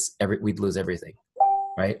 60 days, we'd lose everything,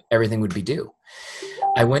 right? Everything would be due.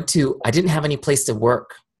 I didn't have any place to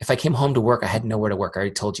work. If I came home to work, I had nowhere to work. I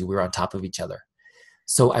already told you we were on top of each other.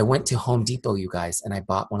 So I went to Home Depot, you guys, and I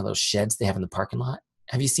bought one of those sheds they have in the parking lot.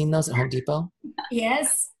 Have you seen those at Home Depot?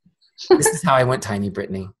 Yes. This is how I went tiny,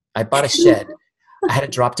 Brittany. I bought a shed. I had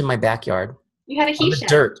it dropped in my backyard. You had a he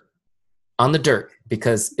shed. On the dirt,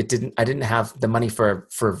 because I didn't have the money for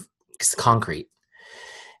concrete.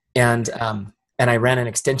 And I ran an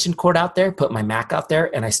extension cord out there, put my Mac out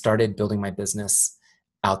there, and I started building my business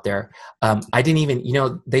out there. I didn't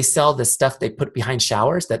even, they sell this stuff they put behind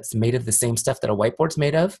showers that's made of the same stuff that a whiteboard's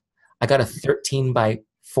made of. I got a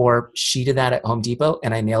 13x4 sheet of that at Home Depot,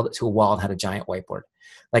 and I nailed it to a wall and had a giant whiteboard.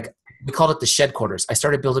 Like, we called it the shed quarters. I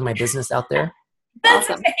started building my business out there. That's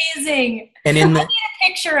awesome. Amazing. And I need a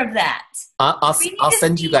picture of that. I'll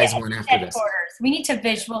send you guys one after this. We need to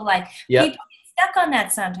visualize. Yep. People get stuck on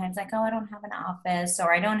that sometimes. Like, oh, I don't have an office,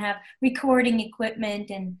 or I don't have recording equipment.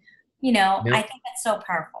 And, yep. I think that's so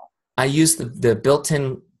powerful. I used the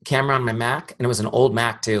built-in camera on my Mac, and it was an old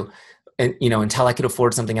Mac too. And, until I could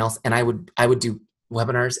afford something else. And I would do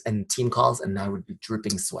webinars and team calls, and I would be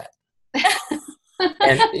dripping sweat.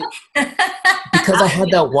 And because I had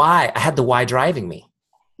that why. I had the why driving me.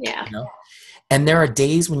 Yeah. And there are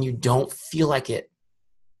days when you don't feel like it.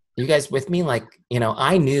 You guys with me? Like,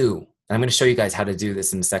 I knew And I'm going to show you guys how to do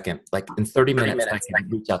this in a second. Like in 30 minutes, I can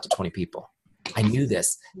reach out to 20 people. I knew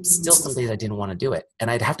this. Still some days I didn't want to do it.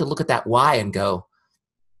 And I'd have to look at that why and go,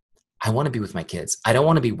 I want to be with my kids. I don't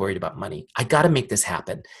want to be worried about money. I got to make this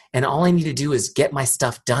happen. And all I need to do is get my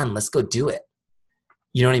stuff done. Let's go do it.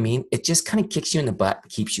 You know what I mean? It just kind of kicks you in the butt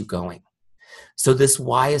and keeps you going. So this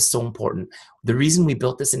why is so important. The reason we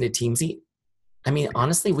built this into Teamzy, I mean,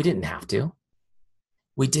 honestly, we didn't have to.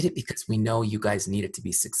 We did it because we know you guys need it to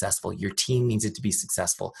be successful. Your team needs it to be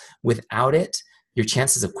successful. Without it, your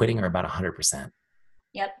chances of quitting are about 100%.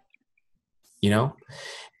 Yep. You know?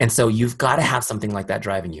 And so you've got to have something like that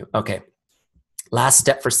driving you. Okay. Last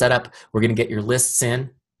step for setup, we're going to get your lists in,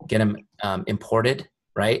 get them imported,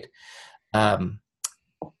 right?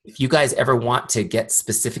 If you guys ever want to get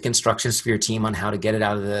specific instructions for your team on how to get it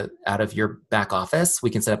out of your back office, we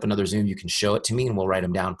can set up another Zoom. You can show it to me and we'll write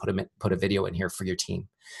them down, put a video in here for your team,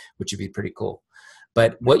 which would be pretty cool.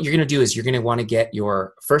 But what you're going to do is you're going to want to get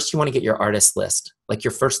your artist list, like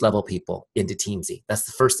your first level people into Teamzy. That's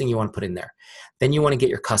the first thing you want to put in there. Then you want to get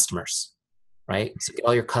your customers, right? So get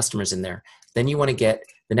all your customers in there. Then you want to get,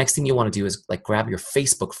 the next thing you want to do is like grab your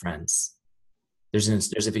Facebook friends. There's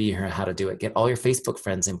a video here on how to do it. Get all your Facebook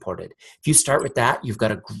friends imported. If you start with that, you've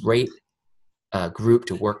got a great group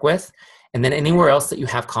to work with. And then anywhere else that you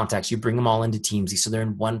have contacts, you bring them all into Teamzy so they're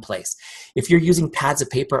in one place. If you're using pads of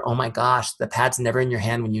paper, oh my gosh, the pad's never in your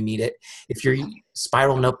hand when you need it. If you're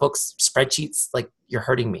spiral notebooks, spreadsheets, like you're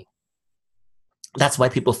hurting me. That's why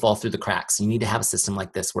people fall through the cracks. You need to have a system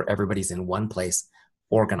like this where everybody's in one place,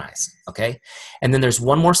 organized, okay? And then there's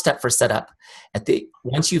one more step for setup.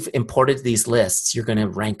 Once you've imported these lists, you're gonna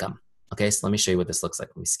rank them, okay? So let me show you what this looks like.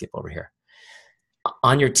 Let me skip over here.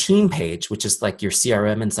 On your team page, which is like your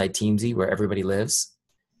CRM inside Teamzy where everybody lives,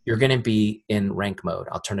 you're gonna be in rank mode.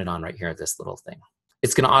 I'll turn it on right here, this little thing.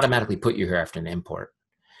 It's gonna automatically put you here after an import.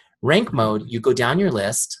 Rank mode, you go down your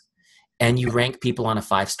list and you rank people on a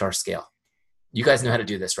 5-star scale. You guys know how to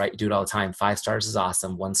do this, right? You do it all the time. 5 stars is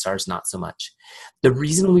awesome. 1 star is not so much. The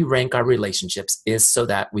reason we rank our relationships is so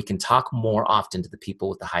that we can talk more often to the people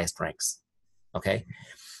with the highest ranks, okay?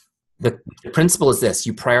 The principle is this: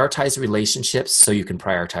 you prioritize relationships so you can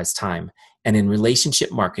prioritize time. And in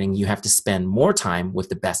relationship marketing, you have to spend more time with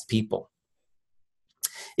the best people.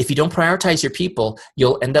 If you don't prioritize your people,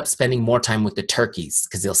 you'll end up spending more time with the turkeys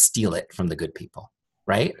because they'll steal it from the good people,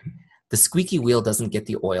 right? The squeaky wheel doesn't get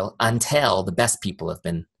the oil until the best people have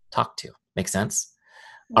been talked to. Make sense?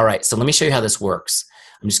 All right, so let me show you how this works.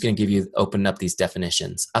 I'm just going to open up these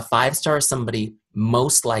definitions. A 5-star is somebody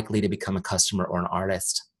most likely to become a customer or an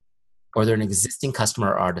artist, or they're an existing customer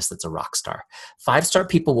or artist that's a rock star. 5-star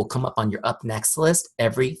people will come up on your up next list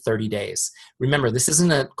every 30 days. Remember, this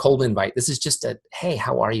isn't a cold invite. This is just a, hey,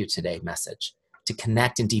 how are you today message to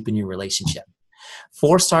connect and deepen your relationship.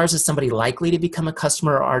 4 stars is somebody likely to become a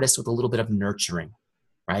customer or artist with a little bit of nurturing,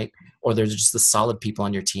 right? Or they're just the solid people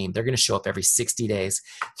on your team. They're going to show up every 60 days.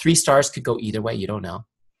 3 stars could go either way. You don't know.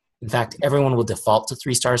 In fact, everyone will default to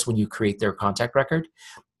 3 stars when you create their contact record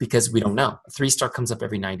because we don't know. A 3-star comes up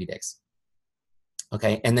every 90 days.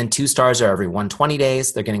 Okay, and then 2 stars are every 120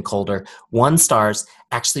 days. They're getting colder. 1 stars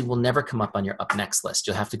actually will never come up on your up next list.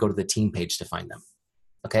 You'll have to go to the team page to find them.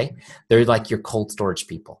 Okay, they're like your cold storage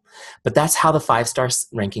people. But that's how the 5-star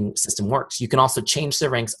ranking system works. You can also change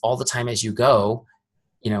the ranks all the time as you go,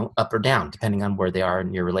 up or down, depending on where they are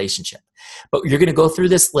in your relationship. But you're going to go through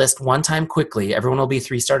this list one time quickly. Everyone will be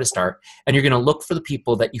 3-star to start, and you're going to look for the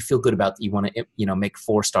people that you feel good about that you want to, make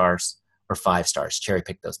 4 stars or 5 stars. Cherry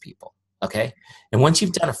pick those people. Okay, and once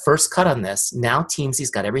you've done a first cut on this, now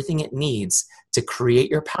Teamzy's got everything it needs to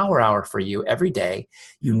create your power hour for you every day.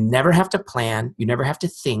 You never have to plan. You never have to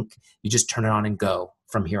think. You just turn it on and go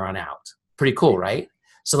from here on out. Pretty cool, right?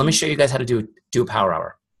 So let me show you guys how to do a power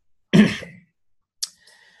hour.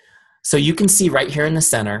 So you can see right here in the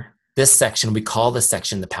center, this section, we call this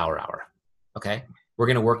section the power hour. Okay, we're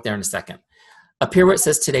going to work there in a second. Up here where it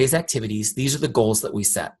says today's activities, these are the goals that we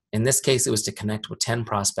set. In this case, it was to connect with 10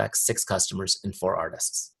 prospects, 6 customers, and 4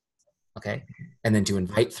 artists. Okay, and then to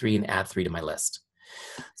invite 3 and add 3 to my list.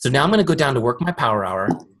 So now I'm going to go down to work my power hour.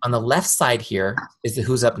 On the left side here is the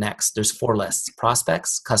who's up next. There's 4 lists: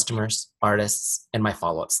 prospects, customers, artists, and my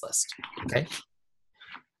follow-ups list. Okay.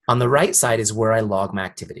 On the right side is where I log my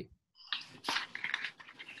activity.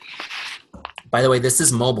 By the way, this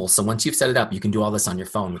is mobile, so once you've set it up, you can do all this on your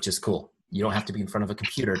phone, which is cool. You don't have to be in front of a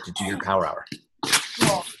computer to do your power hour.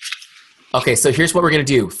 Okay, so here's what we're going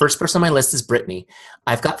to do. First person on my list is Brittany.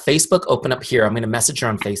 I've got Facebook open up here. I'm going to message her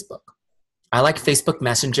on Facebook. I like Facebook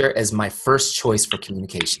Messenger as my first choice for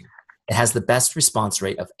communication. It has the best response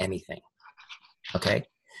rate of anything. Okay,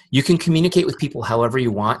 You can communicate with people however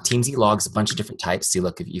you want. Teamzy logs a bunch of different types. See,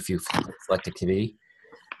 look, if you select activity,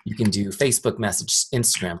 you can do Facebook message,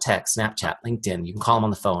 Instagram, text, Snapchat, LinkedIn. You can call them on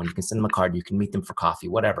the phone. You can send them a card. You can meet them for coffee,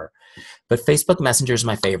 whatever. But Facebook Messenger is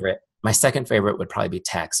my favorite. My second favorite would probably be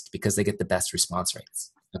text because they get the best response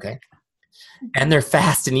rates, okay? And they're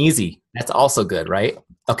fast and easy. That's also good, right?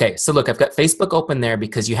 Okay, so look, I've got Facebook open there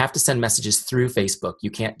because you have to send messages through Facebook. You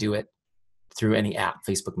can't do it through any app.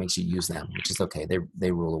 Facebook makes you use them, which is okay.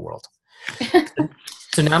 They rule the world.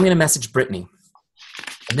 So now I'm going to message Brittany.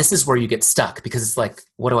 And this is where you get stuck because it's like,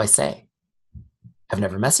 what do I say? I've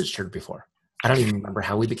never messaged her before. I don't even remember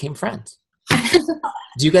how we became friends.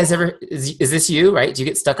 Do you guys ever, is this you, right? Do you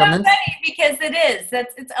get stuck on this? Funny because it is.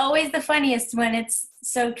 It's always the funniest when it's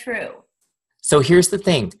so true. So here's the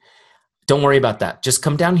thing. Don't worry about that. Just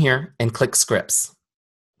come down here and click scripts.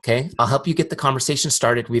 Okay. I'll help you get the conversation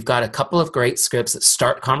started. We've got a couple of great scripts that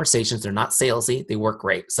start conversations. They're not salesy. They work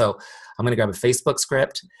great. So I'm going to grab a Facebook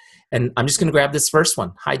script and I'm just going to grab this first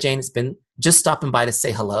one. Hi, Jane. It's been just stopping by to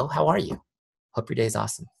say hello. How are you? Hope your day's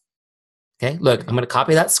awesome. Okay. Look, I'm going to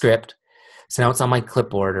copy that script. So now it's on my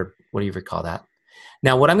clipboard or whatever you call that.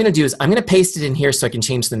 Now what I'm going to do is I'm going to paste it in here so I can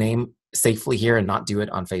change the name safely here and not do it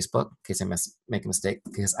on Facebook in case I make a mistake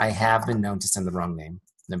because I have been known to send the wrong name.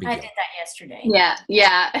 No big I deal. did that yesterday.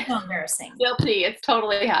 Yeah. So embarrassing. Guilty. It's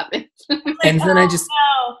totally happened. And then I just,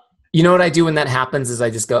 you know what I do when that happens is I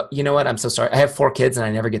just go, you know what? I'm so sorry. I have 4 kids and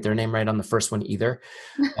I never get their name right on the first one either.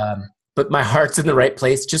 But my heart's in the right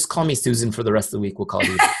place. Just call me Susan for the rest of the week. We'll call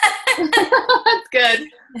you. That's good.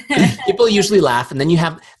 People usually laugh and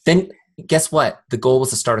then guess what? The goal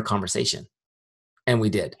was to start a conversation and we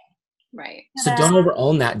did. Right. So don't over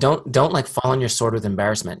own that. Don't like fall on your sword with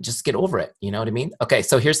embarrassment. Just get over it. You know what I mean? Okay.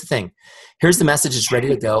 So here's the thing. Here's the message. It's ready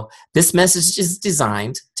to go. This message is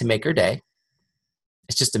designed to make her day.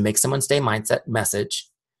 It's just to make someone's day mindset message.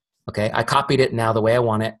 Okay. I copied it now the way I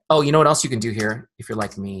want it. Oh, you know what else you can do here? If you're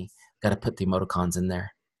like me, got to put the emoticons in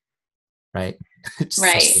there. Right.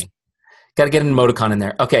 Right. Got to get an emoticon in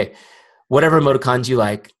there. Okay. Whatever emoticons you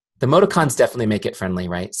like. The emoticons definitely make it friendly,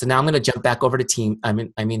 right? So now I'm going to jump back over to to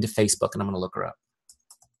Facebook and I'm going to look her up.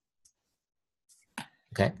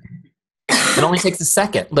 Okay. It only takes a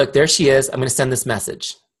second. Look, there she is. I'm going to send this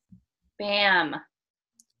message. Bam.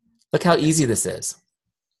 Look how easy this is.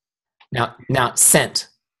 Now sent.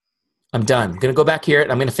 I'm done. I'm going to go back here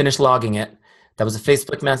and I'm going to finish logging it. That was a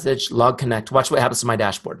Facebook message, log connect. Watch what happens to my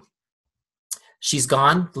dashboard. She's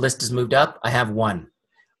gone. The list has moved up. I have 1.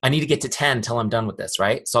 I need to get to 10 until I'm done with this,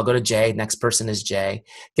 right? So I'll go to J. Next person is J.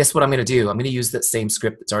 Guess what I'm going to do? I'm going to use that same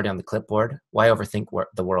script that's already on the clipboard. Why overthink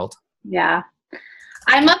the world? Yeah.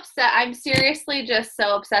 I'm upset. I'm seriously just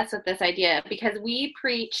so obsessed with this idea because we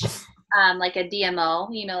preach like a DMO,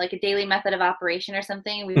 like a daily method of operation or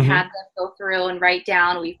something. We've had them go through and write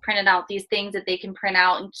down. We've printed out these things that they can print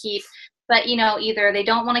out and keep. But, either they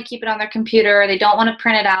don't want to keep it on their computer, or they don't want to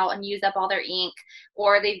print it out and use up all their ink,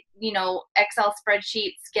 or they, Excel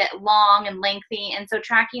spreadsheets get long and lengthy. And so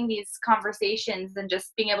tracking these conversations and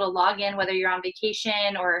just being able to log in, whether you're on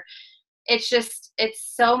vacation or it's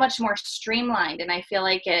so much more streamlined. And I feel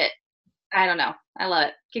like I don't know. I love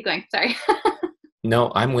it. Keep going. Sorry.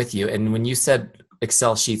 No, I'm with you. And when you said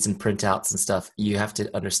Excel sheets and printouts and stuff, you have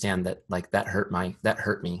to understand that like that hurt me.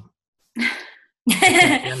 I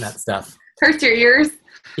can't stand that stuff. Hurts your ears.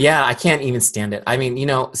 Yeah, I can't even stand it. I mean,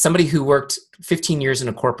 somebody who worked 15 years in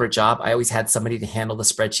a corporate job, I always had somebody to handle the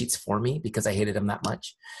spreadsheets for me because I hated them that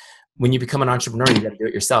much. When you become an entrepreneur, you got to do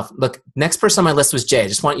it yourself. Look, next person on my list was Jay. I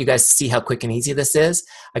just want you guys to see how quick and easy this is.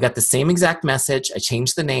 I got the same exact message. I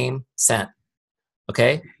changed the name, sent.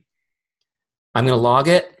 Okay. I'm going to log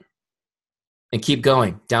it and keep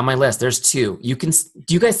going down my list. There's 2.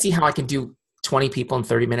 Do you guys see how I can do 20 people in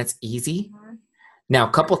 30 minutes easy? Now,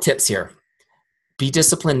 a couple tips here. Be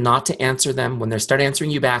disciplined not to answer them. When they start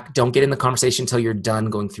answering you back, don't get in the conversation until you're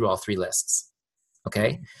done going through all 3 lists.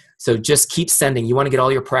 Okay? So just keep sending. You want to get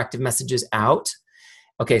all your proactive messages out.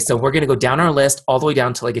 Okay, so we're going to go down our list all the way down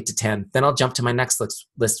until I get to 10. Then I'll jump to my next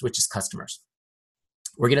list, which is customers.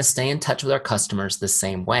 We're going to stay in touch with our customers the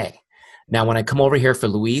same way. Now, when I come over here for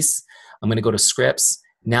Luis, I'm going to go to scripts.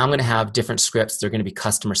 Now I'm going to have different scripts. They're going to be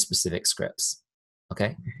customer-specific scripts.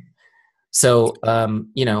 Okay? So,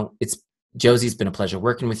 Josie's been a pleasure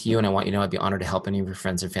working with you, and I want you to know I'd be honored to help any of your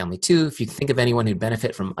friends or family too. If you think of anyone who'd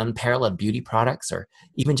benefit from unparalleled beauty products or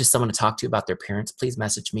even just someone to talk to about their appearance, please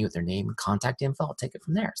message me with their name and contact info. I'll take it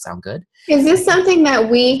from there. Sound good? Is this something that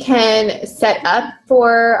we can set up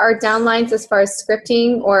for our downlines as far as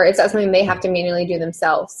scripting, or is that something they have to manually do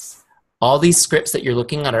themselves? All these scripts that you're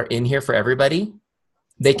looking at are in here for everybody.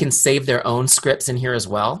 They can save their own scripts in here as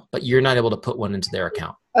well, but you're not able to put one into their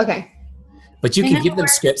account. Okay. But you can give them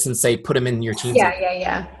scripts and say, put them in your Teamzy.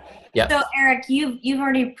 Yeah. So Eric, you've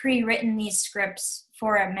already pre-written these scripts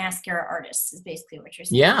for a mascara artist is basically what you're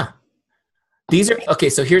saying. Yeah. These are, okay,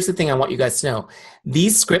 so here's the thing I want you guys to know.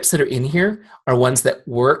 These scripts that are in here are ones that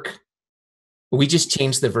work. We just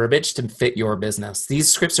changed the verbiage to fit your business.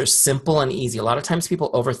 These scripts are simple and easy. A lot of times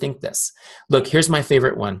people overthink this. Look, here's my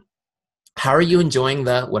favorite one. How are you enjoying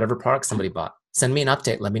the whatever product somebody bought? Send me an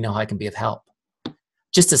update. Let me know how I can be of help.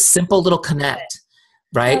 Just a simple little connect,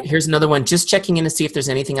 right? Here's another one. Just checking in to see if there's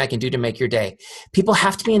anything I can do to make your day. People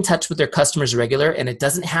have to be in touch with their customers regular, and it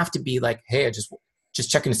doesn't have to be like, hey, I just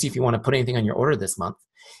checking to see if you want to put anything on your order this month.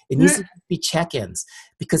 It needs to be check-ins,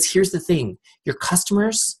 because here's the thing. Your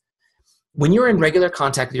customers, when you're in regular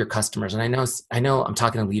contact with your customers, and I know I'm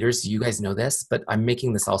talking to leaders, you guys know this, but I'm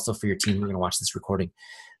making this also for your team. We're going to watch this recording.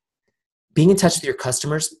 Being in touch with your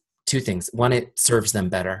customers, two things. One, it serves them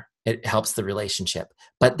better. It helps the relationship,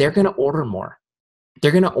 but they're going to order more.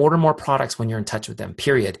 They're going to order more products when you're in touch with them,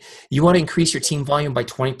 period. You want to increase your team volume by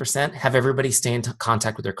 20%, have everybody stay in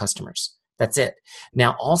contact with their customers. That's it.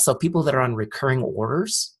 Now, also, people that are on recurring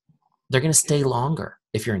orders, they're going to stay longer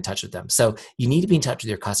if you're in touch with them. So you need to be in touch with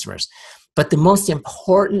your customers. But the most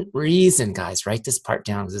important reason, guys, write this part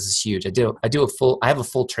down because this is huge. I have a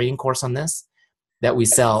full training course on this that we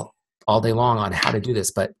sell all day long on how to do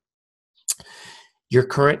this. But your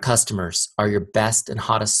current customers are your best and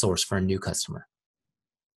hottest source for a new customer.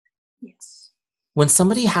 Yes. When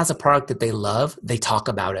somebody has a product that they love, they talk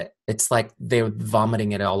about it. It's like they're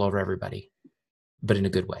vomiting it all over everybody, but in a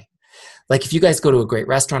good way. Like if you guys go to a great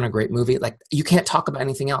restaurant or a great movie, like you can't talk about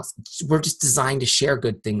anything else. We're just designed to share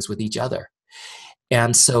good things with each other.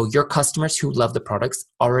 And so your customers who love the products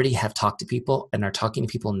already have talked to people and are talking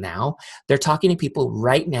to people now. They're talking to people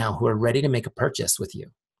right now who are ready to make a purchase with you.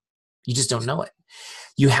 You just don't know it.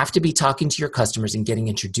 You have to be talking to your customers and getting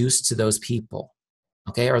introduced to those people,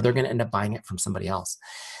 okay? Or they're going to end up buying it from somebody else.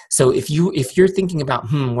 So if you're thinking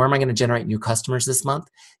about, where am I going to generate new customers this month?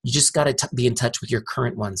 You just got to be in touch with your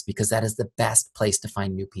current ones, because that is the best place to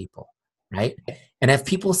find new people, right? And if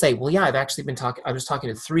people say, well, yeah, I was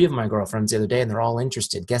talking to 3 of my girlfriends the other day and they're all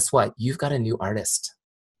interested. Guess what? You've got a new artist.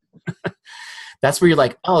 That's where you're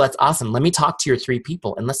like, oh, that's awesome. Let me talk to your 3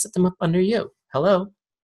 people and let's set them up under you. Hello.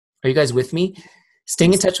 Are you guys with me?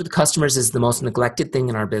 Staying in touch with customers is the most neglected thing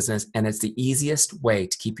in our business, and it's the easiest way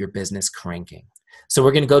to keep your business cranking. So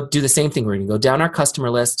we're going to go do the same thing. We're going to go down our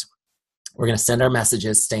customer list. We're going to send our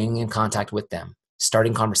messages, staying in contact with them,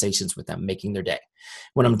 starting conversations with them, making their day.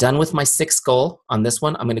 When I'm done with my 6th goal on this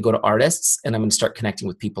one, I'm going to go to artists and I'm going to start connecting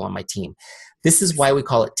with people on my team. This is why we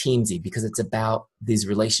call it Teamzy, because it's about these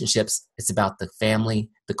relationships. It's about the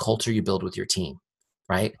family, the culture you build with your team.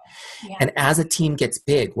 Right? Yeah. And as a team gets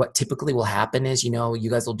big, what typically will happen is, you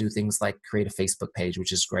guys will do things like create a Facebook page,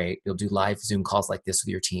 which is great. You'll do live Zoom calls like this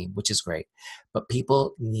with your team, which is great. But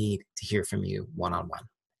people need to hear from you one-on-one.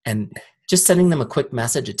 And just sending them a quick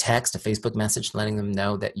message, a text, a Facebook message, letting them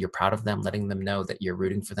know that you're proud of them, letting them know that you're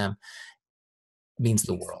rooting for them means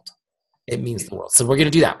the world. It means the world. So we're going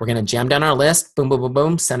to do that. We're going to jam down our list, boom, boom, boom,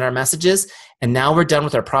 boom, send our messages. And now we're done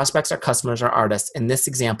with our prospects, our customers, our artists. In this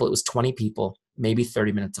example, it was 20 people, maybe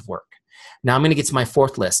 30 minutes of work. Now I'm going to get to my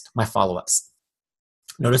 4th list, my follow-ups.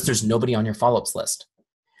 Notice there's nobody on your follow-ups list.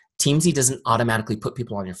 Teamzy doesn't automatically put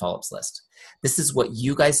people on your follow-ups list. This is what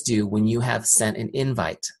you guys do when you have sent an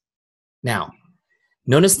invite. Now,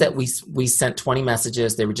 notice that we sent 20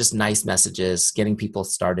 messages. They were just nice messages, getting people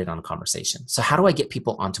started on a conversation. So how do I get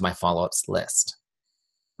people onto my follow-ups list?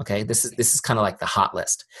 Okay, this is kind of like the hot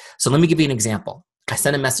list. So let me give you an example. I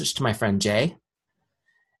sent a message to my friend Jay,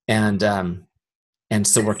 and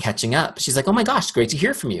so we're catching up. She's like, oh my gosh, great to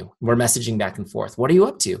hear from you. We're messaging back and forth. What are you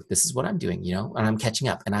up to? This is what I'm doing, and I'm catching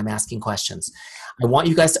up and I'm asking questions. I want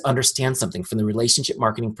you guys to understand something from the relationship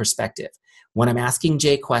marketing perspective. When I'm asking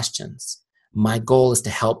Jay questions, my goal is to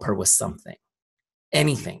help her with something,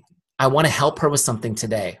 anything. I want to help her with something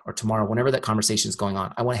today or tomorrow, whenever that conversation is going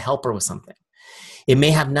on. I want to help her with something. It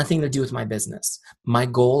may have nothing to do with my business. My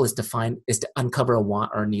goal is to uncover a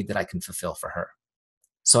want or a need that I can fulfill for her.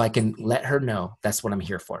 So I can let her know that's what I'm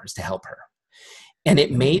here for, is to help her. And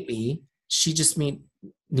it may be she just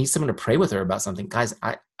needs someone to pray with her about something. Guys,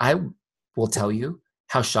 I will tell you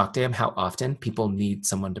how shocked I am how often people need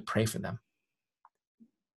someone to pray for them.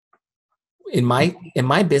 In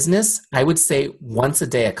my business, I would say once a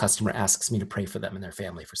day a customer asks me to pray for them and their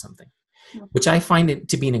family for something, which I find it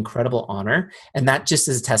to be an incredible honor. And that just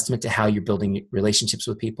is a testament to how you're building relationships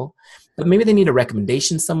with people. But maybe they need a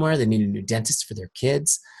recommendation somewhere. They need a new dentist for their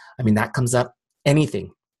kids. I mean, that comes up.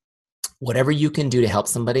 Anything. whatever you can do to help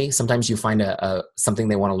somebody. Sometimes you find something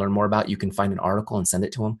they want to learn more about. You can find an article and send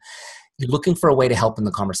it to them. You're looking for a way to help in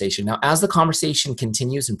the conversation. Now, as the conversation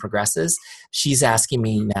continues and progresses, she's asking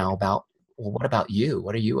me now about, well, what about you?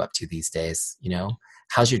 What are you up to these days? You know,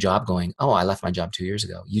 how's your job going? Oh, I left my job 2 years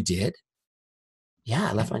ago. You did? Yeah,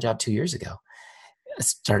 I left my job 2 years ago. I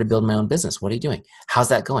started building my own business. What are you doing? How's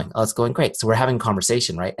that going? Oh, it's going great. So we're having a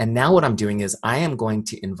conversation, right? And now what I'm doing is I am going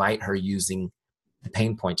to invite her using the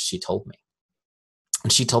pain points she told me.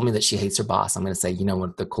 And she told me that she hates her boss. I'm going to say, you know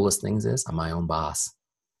what the coolest things is? I'm my own boss.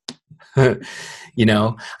 You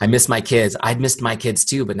know, I miss my kids. I'd missed my kids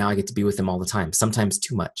too, but now I get to be with them all the time, sometimes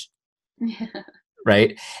too much.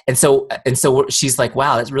 Right. And so she's like,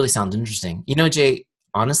 wow, that really sounds interesting. You know, Jay,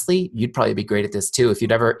 honestly, you'd probably be great at this too. If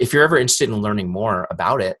you're ever interested in learning more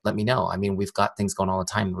about it, let me know. I mean, we've got things going all the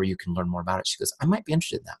time where you can learn more about it. She goes, I might be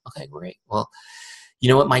interested in that. Okay, great. Well, you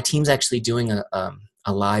know what? My team's actually doing a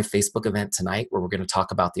live Facebook event tonight where we're going to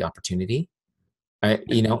talk about the opportunity.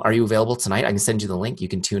 You know, are you available tonight? I can send you the link. You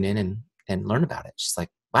can tune in and learn about it. She's like,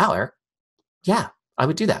 wow, Eric. Yeah, I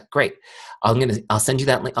would do that. Great. I'll send you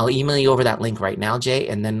that link. I'll email you over that link right now, Jay.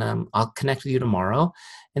 And then I'll connect with you tomorrow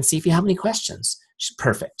and see if you have any questions. She's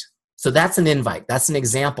perfect. So that's an invite. That's an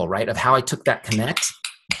example, right, of how I took that connect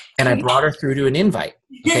and I brought her through to an invite.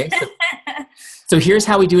 Okay. So here's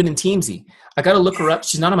how we do it in Teamzy. I got to look her up.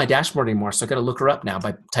 She's not on my dashboard anymore. So I got to look her up now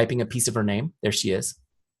by typing a piece of her name. There she is.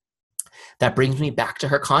 That brings me back to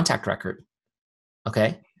her contact record.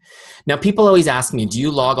 Okay. Now, people always ask me, do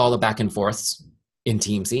you log all the back and forths in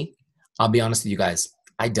Teamzy? I'll be honest with you guys.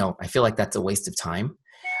 I don't. I feel like that's a waste of time.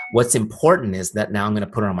 What's important is that now I'm going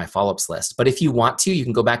to put her on my follow-ups list. But if you want to, you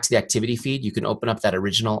can go back to the activity feed. You can open up that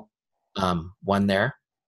original one there,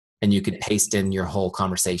 and you can paste in your whole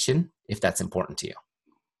conversation if that's important to you.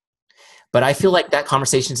 But I feel like that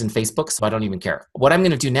conversation's in Facebook, so I don't even care. What I'm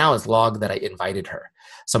going to do now is log that I invited her.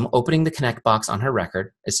 So I'm opening the connect box on her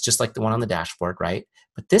record. It's just like the one on the dashboard, right?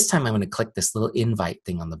 But this time I'm going to click this little invite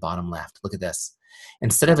thing on the bottom left. Look at this.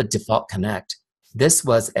 Instead of a default connect, this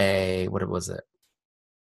was what was it?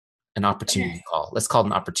 An opportunity call. Let's call it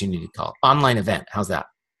an opportunity call. Online event. How's that?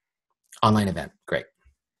 Online event. Great.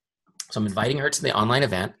 So I'm inviting her to the online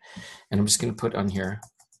event, and I'm just going to put on here.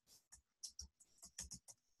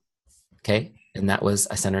 Okay. And that was,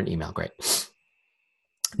 I sent her an email. Great.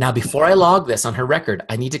 Now, before I log this on her record,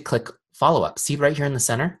 I need to click follow up. See right here in the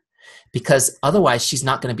center? Because otherwise she's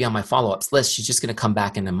not going to be on my follow-ups list. She's just going to come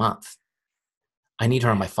back in a month. I need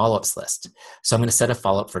her on my follow-ups list. So I'm going to set a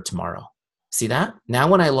follow-up for tomorrow. See that? Now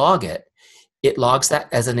when I log it, it logs that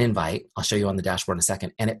as an invite. I'll show you on the dashboard in a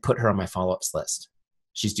second. And it put her on my follow-ups list.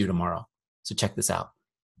 She's due tomorrow. So check this out.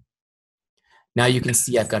 Now you can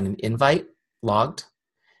see I've got an invite logged.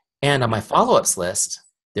 And on my follow-ups list,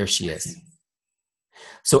 there she is.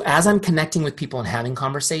 So as I'm connecting with people and having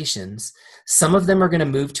conversations, some of them are going to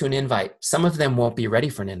move to an invite. Some of them won't be ready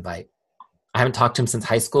for an invite. I haven't talked to them since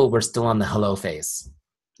high school. We're still on the hello phase,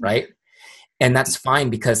 right? And that's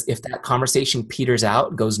fine, because if that conversation peters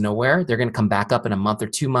out, goes nowhere, they're going to come back up in a month or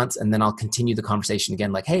 2 months, and then I'll continue the conversation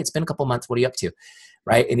again. Like, hey, it's been a couple months. What are you up to?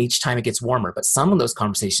 Right? And each time it gets warmer. But some of those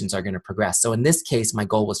conversations are going to progress. So in this case, my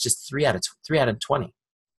goal was just 3 out of 20.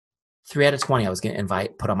 3 out of 20 I was going to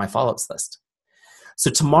invite, put on my follow-ups list. So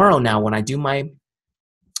tomorrow now, when I do my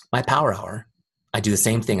power hour, I do the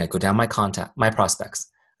same thing. I go down my prospects.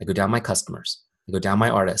 I go down my customers. I go down my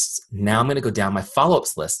artists. Now I'm going to go down my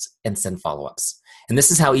follow-ups list and send follow-ups. And this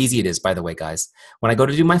is how easy it is, by the way, guys. When I go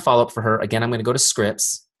to do my follow-up for her, again, I'm going to go to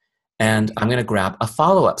scripts, and I'm going to grab a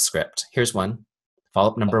follow-up script. Here's one.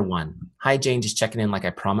 Follow-up number 1. Hi, Jane, just checking in like I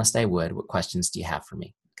promised I would. What questions do you have for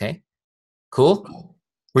me? Okay, cool.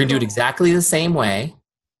 We're going to do it exactly the same way.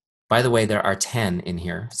 By the way, there are 10 in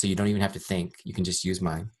here, so you don't even have to think. You can just use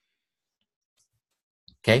mine.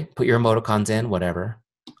 Okay, put your emoticons in, whatever.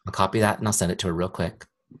 I'll copy that and I'll send it to her real quick.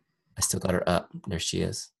 I still got her up. There she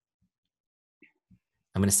is.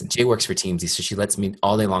 I'm going to send, Jay works for Teamzy, so she lets me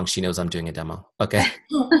all day long. She knows I'm doing a demo. Okay.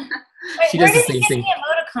 She does the same thing.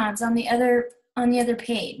 Emoticons on the other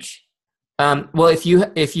page. Well, if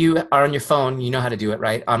you are on your phone, you know how to do it,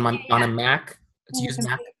 right? On a Mac, use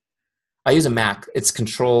Mac. I use a Mac. It's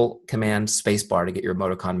Control Command Spacebar to get your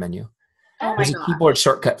emoticon menu. Oh, there's a keyboard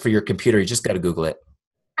shortcut for your computer. You just got to Google it.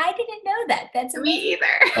 I didn't know that. That's me either.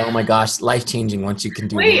 Oh my gosh, life changing once you can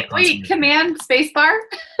do. Wait, Command Spacebar.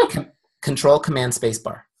 Control Command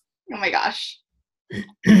Spacebar. Oh my gosh.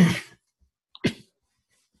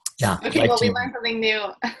 Yeah. Okay, well, we learned something new.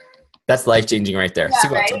 That's life changing right there. Yeah, see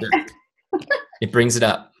what right? It brings it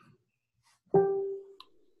up.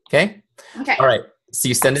 Okay. Okay. All right. So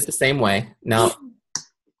you send it the same way. Now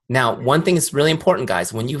Now, one thing that's really important,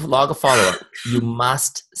 guys, when you log a follow-up, you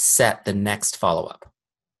must set the next follow-up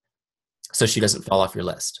so she doesn't fall off your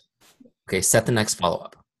list. Okay, set the next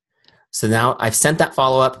follow-up. So now I've sent that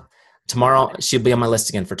follow-up. Tomorrow, she'll be on my list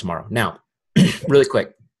again for tomorrow. Now, really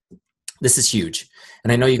quick, this is huge.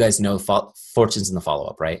 And I know you guys know fortunes in the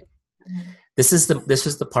follow-up, right? This is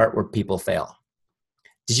the part where people fail.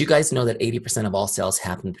 Did you guys know that 80% of all sales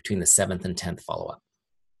happen between the 7th and 10th follow-up?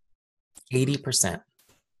 80%.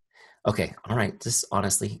 Okay, all right, just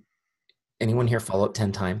honestly, anyone here follow up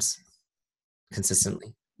 10 times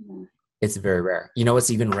consistently? It's very rare. You know what's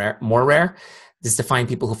even more rare? Is to find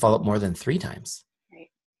people who follow up more than 3 times. Right.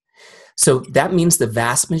 So that means the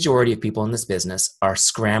vast majority of people in this business are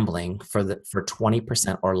scrambling for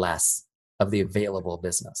 20% or less of the available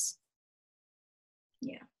business.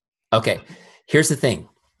 Yeah. Okay, here's the thing.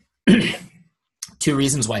 2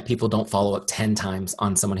 reasons why people don't follow up 10 times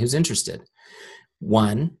on someone who's interested.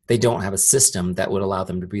 1, they don't have a system that would allow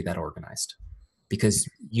them to be that organized, because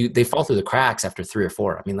they fall through the cracks after 3 or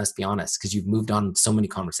 4. I mean, let's be honest, because you've moved on so many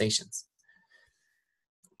conversations.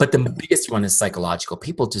 But the biggest one is psychological.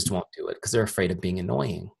 People just won't do it because they're afraid of being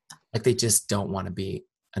annoying. Like, they just don't want to be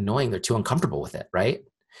annoying. They're too uncomfortable with it, right?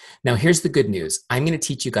 Now, here's the good news. I'm going to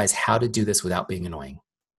teach you guys how to do this without being annoying.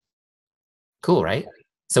 Cool, right?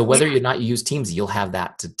 So whether or not you use Teamzy, you'll have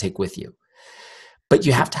that to take with you. But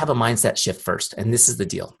you have to have a mindset shift first. And this is the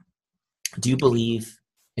deal. Do you believe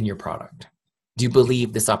in your product? Do you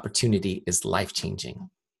believe this opportunity is life-changing?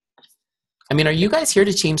 I mean, are you guys here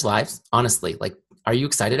to change lives? Honestly, like, are you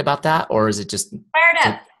excited about that? Or is it just...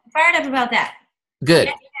 Fired up about that. Good.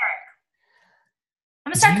 Yeah,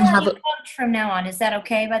 I'm going to start calling you coach from now on. Is that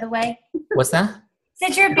okay, by the way? What's that?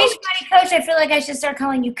 Since you're a Beachbody coach, I feel like I should start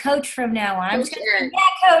calling you coach from now on. I'm just going to say,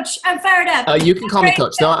 yeah, coach, I'm fired up. You can call me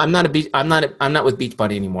coach. No, I'm not with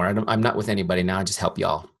Beachbody anymore. I'm not with anybody now. I just help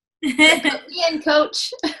y'all. Ian,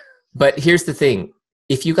 coach. But here's the thing.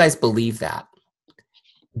 If you guys believe that,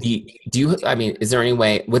 is there any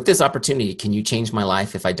way with this opportunity, can you change my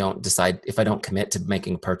life if I don't commit to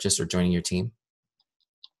making a purchase or joining your team?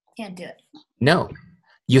 Can't do it. No,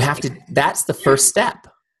 you have to, that's the first step.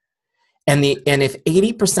 And if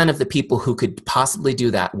 80% of the people who could possibly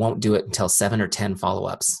do that won't do it until 7 or 10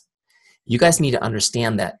 follow-ups, you guys need to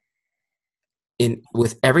understand that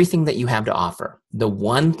with everything that you have to offer, the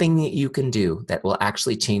one thing that you can do that will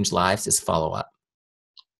actually change lives is follow up.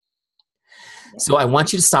 So I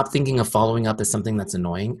want you to stop thinking of following up as something that's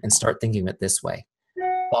annoying and start thinking of it this way.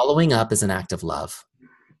 Following up is an act of love.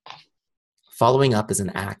 Following up is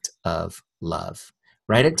an act of love.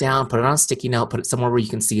 Write it down, put it on a sticky note, put it somewhere where you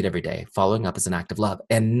can see it every day. Following up is an act of love.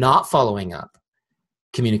 And not following up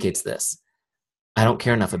communicates this. I don't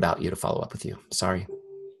care enough about you to follow up with you. Sorry.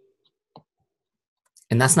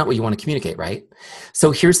 And that's not what you want to communicate, right?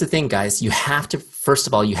 So here's the thing, guys. First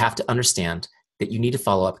of all, you have to understand that you need to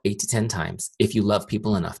follow up 8 to 10 times if you love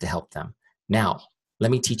people enough to help them. Now,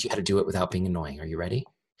 let me teach you how to do it without being annoying. Are you ready?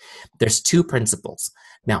 There's 2 principles.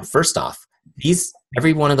 Now, first off,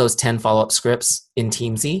 every one of those 10 follow-up scripts in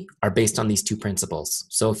Teamzy are based on these 2 principles.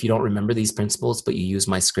 So if you don't remember these principles, but you use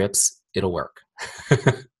my scripts, it'll work.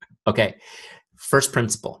 Okay. First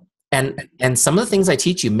principle. And some of the things I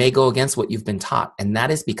teach you may go against what you've been taught. And that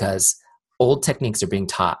is because old techniques are being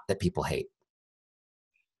taught that people hate.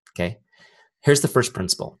 Okay. Here's the first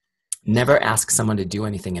principle. Never ask someone to do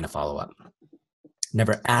anything in a follow-up.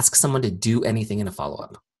 Never ask someone to do anything in a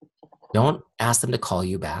follow-up. Don't ask them to call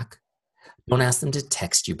you back. Don't ask them to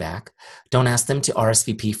text you back. Don't ask them to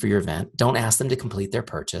RSVP for your event. Don't ask them to complete their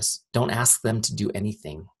purchase. Don't ask them to do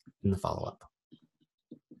anything in the follow-up.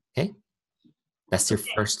 Okay? That's your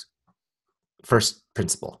first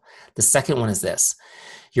principle. The second one is this.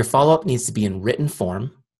 Your follow-up needs to be in written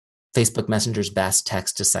form. Facebook Messenger's best,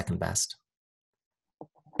 text is second best.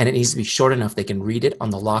 And it needs to be short enough they can read it on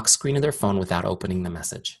the lock screen of their phone without opening the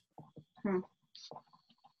message.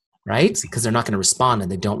 Right? Because they're not going to respond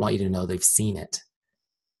and they don't want you to know they've seen it.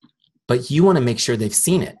 But you want to make sure they've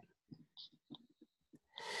seen it.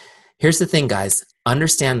 Here's the thing, guys.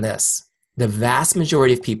 Understand this. The vast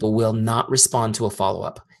majority of people will not respond to a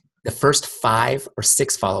follow-up. The first 5 or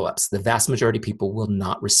 6 follow-ups, the vast majority of people will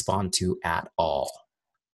not respond to at all.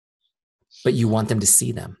 But you want them to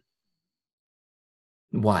see them.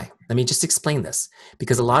 Why? Let me just explain this.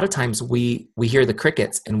 Because a lot of times we hear the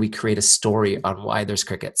crickets and we create a story on why there's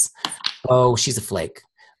crickets. Oh, she's a flake.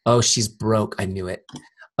 Oh, she's broke. I knew it.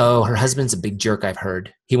 Oh, her husband's a big jerk. I've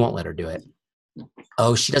heard. He won't let her do it.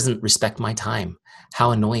 Oh, she doesn't respect my time.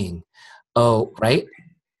 How annoying. Oh, right?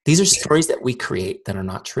 These are stories that we create that are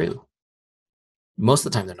not true. Most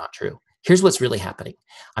of the time they're not true. Here's what's really happening.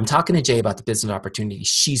 I'm talking to Jay about the business opportunity.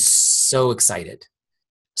 She's so excited.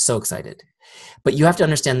 So excited. But you have to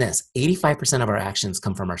understand this. 85% of our actions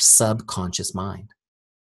come from our subconscious mind.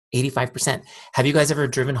 85%. Have you guys ever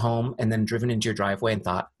driven home and then driven into your driveway and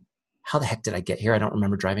thought, how the heck did I get here? I don't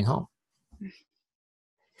remember driving home.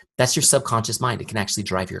 That's your subconscious mind. It can actually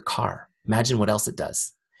drive your car. Imagine what else it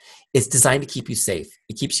does. It's designed to keep you safe.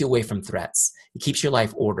 It keeps you away from threats. It keeps your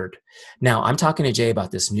life ordered. Now, I'm talking to Jay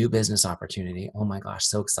about this new business opportunity. Oh my gosh,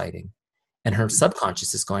 so exciting. And her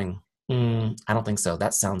subconscious is going, I don't think so.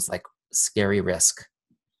 That sounds like scary risk.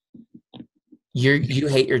 You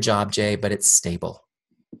hate your job, Jay, but it's stable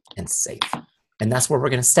and safe. And that's where we're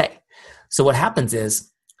going to stay. So what happens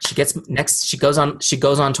is she goes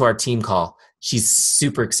on to our team call. She's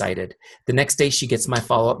super excited. The next day she gets my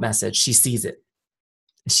follow-up message. She sees it.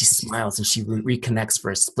 And she smiles and she reconnects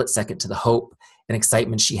for a split second to the hope and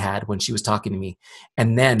excitement she had when she was talking to me.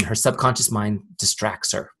 And then her subconscious mind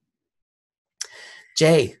distracts her.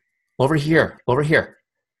 Jay, over here.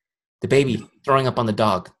 The baby throwing up on the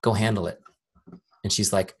dog. Go handle it. And she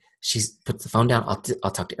puts the phone down.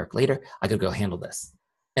 I'll talk to Eric later. I gotta go handle this.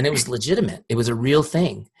 And it was legitimate. It was a real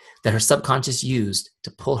thing that her subconscious used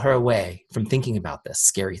to pull her away from thinking about this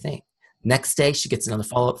scary thing. Next day, she gets another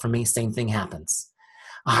follow-up from me. Same thing happens.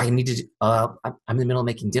 I'm in the middle of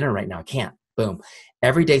making dinner right now. I can't. Boom.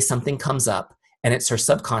 Every day something comes up and it's her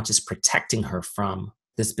subconscious protecting her from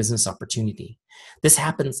this business opportunity. This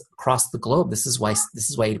happens across the globe. This is why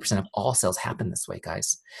 80% of all sales happen this way,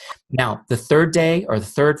 guys. Now, the third day or the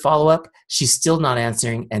third follow-up, she's still not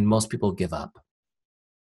answering and most people give up.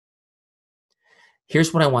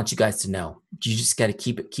 Here's what I want you guys to know. You just got to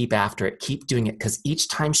keep after it, keep doing it, because each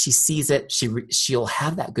time she sees it, she'll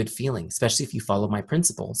have that good feeling, especially if you follow my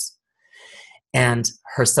principles. And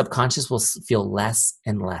her subconscious will feel less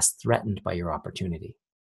and less threatened by your opportunity.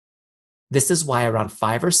 This is why around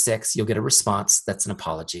 5 or 6, you'll get a response that's an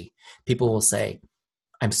apology. People will say,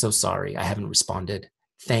 I'm so sorry, I haven't responded.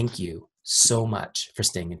 Thank you so much for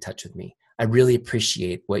staying in touch with me. I really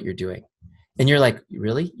appreciate what you're doing. And you're like,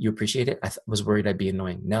 really? You appreciate it? I was worried I'd be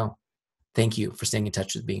annoying. No, thank you for staying in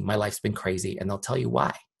touch with me. My life's been crazy. And they'll tell you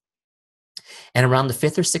why. And around the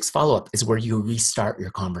 5th or 6th follow-up is where you restart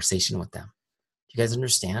your conversation with them. You guys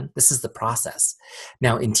understand? This is the process.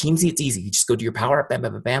 Now in Teamzy, it's easy. You just go to your power up, bam,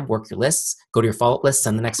 bam, bam, bam, work your lists, go to your follow-up list,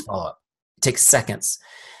 send the next follow-up. It takes seconds.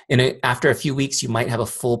 And after a few weeks, you might have a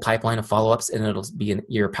full pipeline of follow-ups and it'll be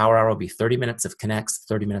your power hour will be 30 minutes of connects,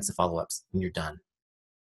 30 minutes of follow-ups, and you're done.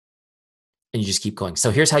 And you just keep going.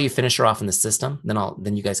 So here's how you finish her off in the system.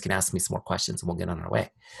 Then you guys can ask me some more questions and we'll get on our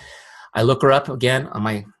way. I look her up again on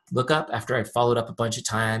my lookup after I followed up a bunch of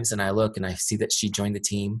times and I look and I see that she joined the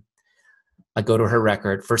team. I go to her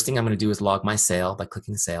record. First thing I'm going to do is log my sale by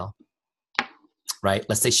clicking sale, right?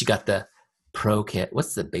 Let's say she got the pro kit.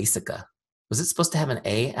 What's the basica? Was it supposed to have an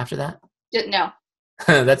A after that? No.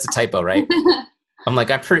 That's a typo, right? I'm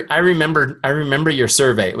like, I remember your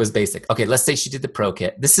survey. It was basic. Okay, let's say she did the pro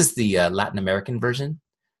kit. This is the Latin American version,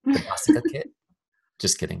 the basica kit.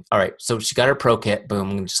 Just kidding. All right, so she got her pro kit.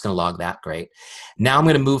 Boom, I'm just going to log that. Great. Now I'm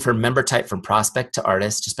going to move her member type from prospect to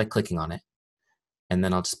artist just by clicking on it. And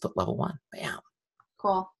then I'll just put level 1. Bam.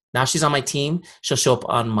 Cool. Now she's on my team. She'll show up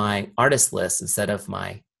on my artist list instead of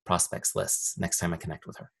my prospects lists next time I connect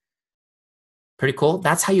with her. Pretty cool.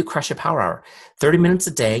 That's how you crush a power hour. 30 minutes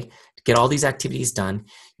a day to get all these activities done.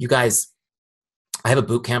 You guys, I have a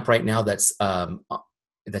boot camp right now that's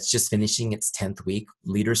just finishing its 10th week.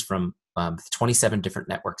 Leaders from 27 different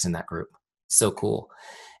networks in that group. So cool.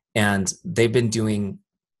 And they've been doing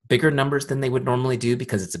bigger numbers than they would normally do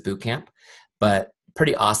because it's a boot camp, but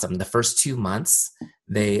pretty awesome. The first 2 months,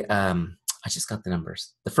 I just got the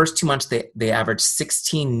numbers. The first 2 months, they averaged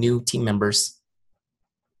 16 new team members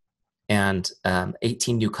and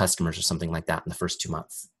 18 new customers or something like that in the first 2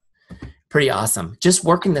 months. Pretty awesome. Just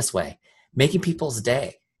working this way, making people's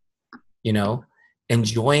day,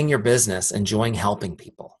 enjoying your business, enjoying helping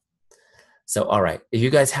people. So, all right. If you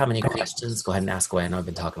guys have any questions, go ahead and ask away. I know I've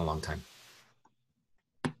been talking a long time.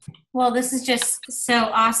 Well, this is just so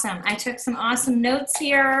awesome. I took some awesome notes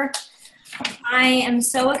here. I am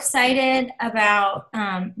so excited about,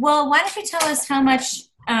 why don't you tell us how much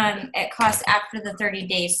it costs after the 30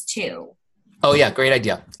 days too? Oh yeah, great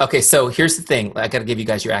idea. Okay, so here's the thing. I got to give you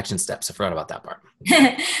guys your action steps. I forgot about that part.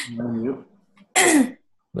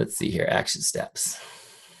 Let's see here, action steps.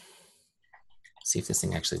 See if this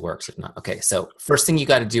thing actually works. If not, okay. So first thing you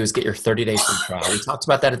got to do is get your 30-day free trial. We talked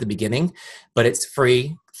about that at the beginning, but it's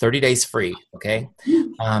free, 30 days free. Okay.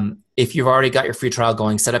 If you've already got your free trial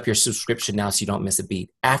going, set up your subscription now so you don't miss a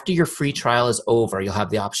beat. After your free trial is over, you'll have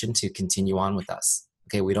the option to continue on with us.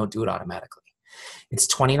 Okay, we don't do it automatically. It's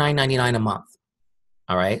 $29.99 a month.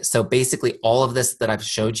 All right. So basically all of this that I've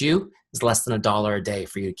showed you is less than $1 a day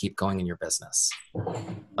for you to keep going in your business.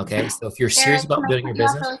 Okay. So if you're serious about building your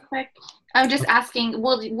business. Really quick? I'm just asking,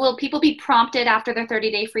 will people be prompted after their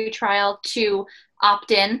 30-day free trial to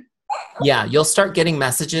opt in? Yeah, you'll start getting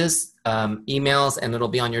messages, emails, and it'll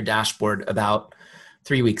be on your dashboard about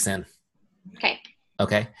 3 weeks in. Okay.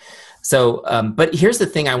 Okay. So, but here's the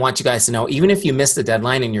thing I want you guys to know. Even if you miss the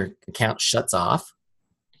deadline and your account shuts off,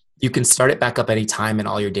 you can start it back up anytime and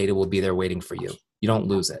all your data will be there waiting for you. You don't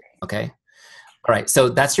lose it. Okay. All right. So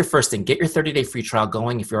that's your first thing. Get your 30-day free trial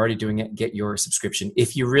going. If you're already doing it, get your subscription.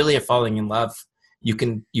 If you really are falling in love, you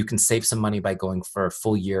can save some money by going for a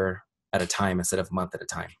full year at a time instead of a month at a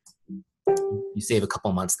time. You save a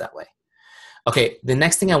couple months that way. Okay. The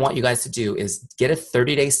next thing I want you guys to do is get a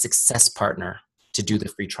 30-day success partner to do the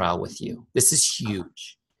free trial with you. This is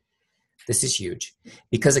huge. This is huge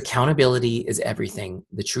because accountability is everything.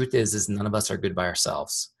 The truth is none of us are good by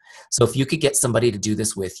ourselves. So if you could get somebody to do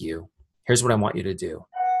this with you, here's what I want you to do.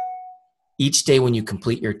 Each day when you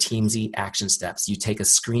complete your Teamzy action steps, you take a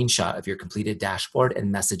screenshot of your completed dashboard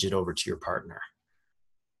and message it over to your partner.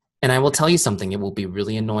 And I will tell you something, it will be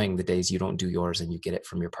really annoying the days you don't do yours and you get it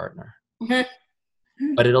from your partner.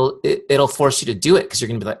 Mm-hmm. But it'll force you to do it because you're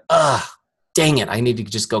going to be like, dang it, I need to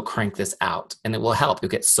just go crank this out. And it will help. You'll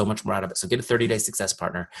get so much more out of it. So get a 30-day success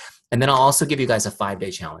partner. And then I'll also give you guys a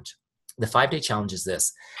 5-day challenge. The 5-day challenge is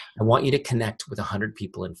this. I want you to connect with 100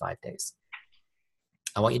 people in 5 days.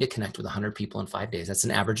 I want you to connect with 100 people in 5 days. That's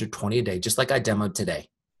an average of 20 a day, just like I demoed today.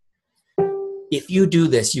 If you do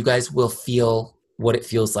this, you guys will feel what it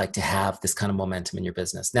feels like to have this kind of momentum in your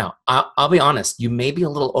business. Now, I'll be honest, you may be a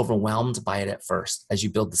little overwhelmed by it at first as you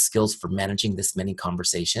build the skills for managing this many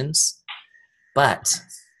conversations. But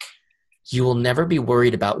you will never be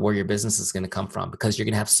worried about where your business is going to come from because you're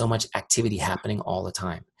going to have so much activity happening all the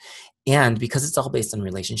time. And because it's all based on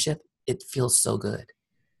relationship, it feels so good.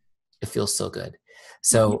 It feels so good.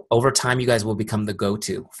 So over time, you guys will become the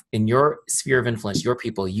go-to. In your sphere of influence, your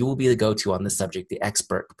people, you will be the go-to on this subject, the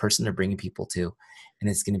expert, the person they're bringing people to. And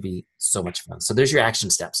it's going to be so much fun. So there's your action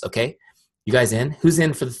steps, okay? You guys in? Who's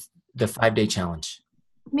in for the 5-day challenge?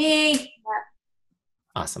 Me.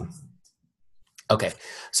 Awesome. Okay,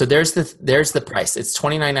 so there's the price. It's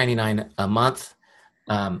 $29.99 a month.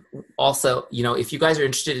 Also, if you guys are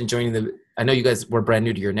interested in joining I know you guys were brand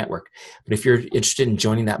new to your network, but if you're interested in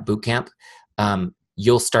joining that boot camp,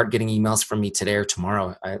 you'll start getting emails from me today or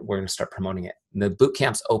tomorrow. We're going to start promoting it. And the boot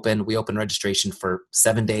camp's open. We open registration for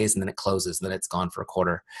 7 days and then it closes and then it's gone for a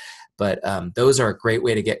quarter. But those are a great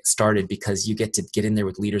way to get started because you get to get in there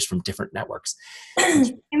with leaders from different networks.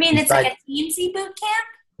 I mean, it's like a Teamzy boot camp?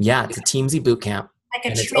 Yeah, it's a Teamzy boot camp.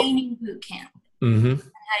 Like a training boot camp. Mm-hmm. And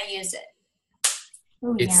how to use it.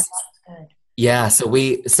 Oh, yeah, that's good. Yeah, so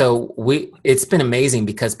it's been amazing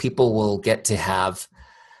because people will get to have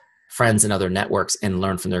friends in other networks and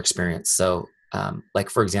learn from their experience. So like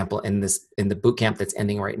for example, in the boot camp that's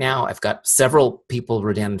ending right now, I've got several people,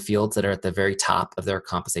 Rodan and Fields, that are at the very top of their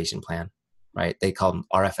compensation plan, right? They call them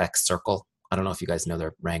RFX Circle. I don't know if you guys know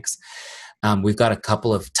their ranks. We've got a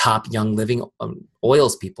couple of top Young Living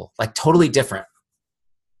oils people, like totally different,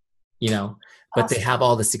 but they have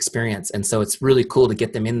all this experience. And so it's really cool to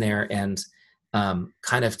get them in there and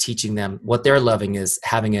kind of teaching them. What they're loving is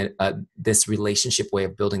having this relationship way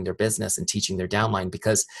of building their business and teaching their downline,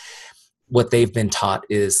 because what they've been taught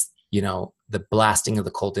is, the blasting of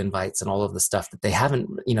the cold invites and all of the stuff that they haven't,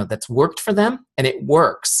 that's worked for them, and it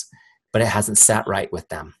works, but it hasn't sat right with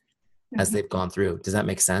them as they've gone through. Does that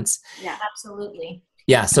make sense? Yeah, absolutely.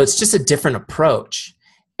 Yeah. So it's just a different approach,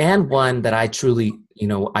 and one that I truly,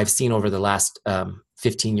 I've seen over the last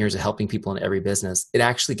 15 years of helping people in every business. It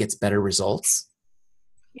actually gets better results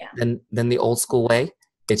than the old school way.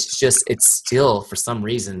 It's still, for some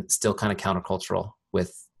reason, still kind of countercultural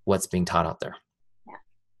with what's being taught out there. Yeah.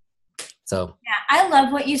 So. Yeah, I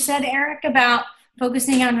love what you said, Eric, about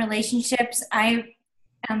focusing on relationships. I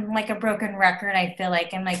am like a broken record. I feel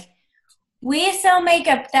like I'm like, we sell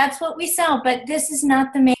makeup. That's what we sell. But this is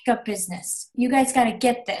not the makeup business. You guys got to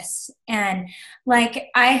get this. And like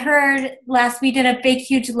I heard we did a big,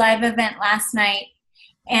 huge live event last night.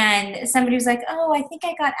 And somebody was like, oh, I think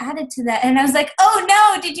I got added to that. And I was like, oh,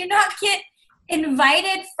 no, did you not get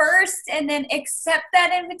invited first and then accept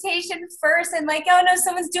that invitation first? And like, oh, no,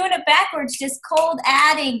 someone's doing it backwards, just cold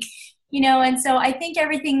adding, And so I think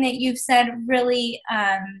everything that you've said really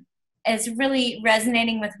is really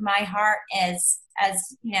resonating with my heart as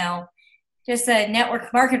just a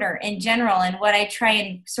network marketer in general, and what I try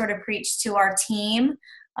and sort of preach to our team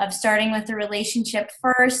of starting with the relationship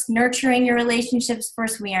first, nurturing your relationships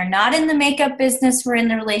first. We are not in the makeup business. We're in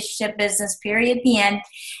the relationship business, period, the end.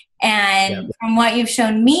 And from what you've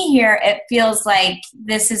shown me here, it feels like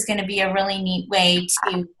this is going to be a really neat way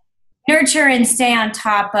to nurture and stay on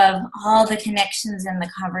top of all the connections and the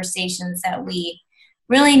conversations that we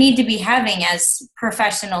really need to be having as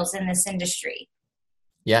professionals in this industry.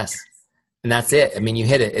 Yes. And that's it. I mean, you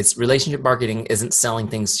hit it. It's relationship marketing isn't selling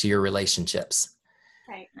things to your relationships.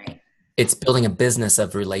 Right. It's building a business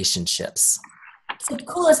of relationships. It's the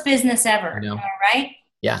coolest business ever. You know? Right?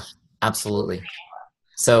 Yeah, absolutely.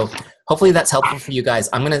 So hopefully that's helpful for you guys.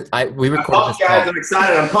 We recorded this guys. call. I'm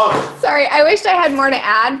excited. I'm pumped. Sorry, I wished I had more to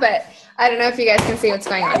add, but I don't know if you guys can see what's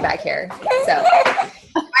going on back here. So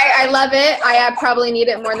I love it. I probably need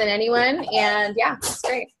it more than anyone. And yeah, it's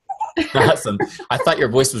great. Awesome. I thought your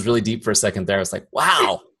voice was really deep for a second there. I was like,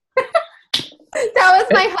 wow. That was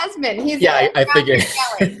my husband. He's I figured.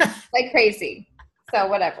 yelling like crazy. So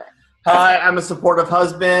whatever. Hi, I'm a supportive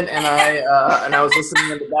husband, and I was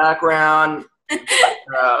listening in the background.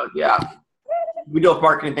 Yeah, we do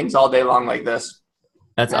marketing things all day long like this.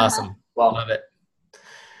 That's awesome. Well, love it.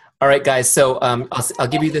 All right, guys. So I'll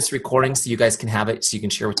give you this recording so you guys can have it, so you can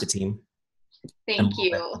share with the team. Thank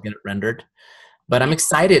you. Get it rendered. But I'm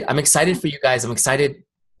excited. I'm excited for you guys. I'm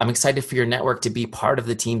excited for your network to be part of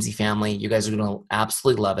the Teamzy family. You guys are going to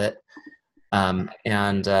absolutely love it.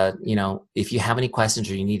 If you have any questions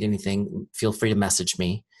or you need anything, feel free to message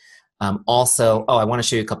me. I want to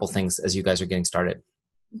show you a couple things as you guys are getting started.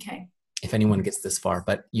 Okay. If anyone gets this far,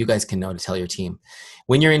 but you guys can know to tell your team.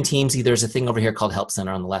 When you're in Teamzy, there's a thing over here called Help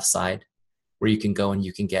Center on the left side where you can go and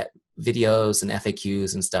you can get videos and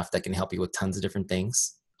FAQs and stuff that can help you with tons of different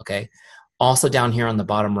things. Okay. Also down here on the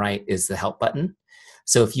bottom right is the help button.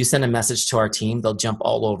 So if you send a message to our team, they'll jump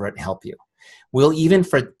all over it and help you. We'll even,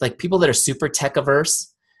 for like people that are super tech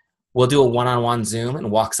averse, we'll do a one-on-one Zoom and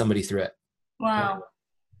walk somebody through it. Wow.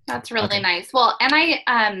 That's really nice. Well, and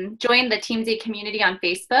I joined the Teamzy community on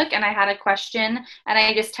Facebook, and I had a question, and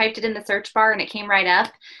I just typed it in the search bar, and it came right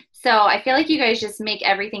up. So I feel like you guys just make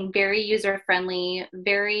everything very user-friendly,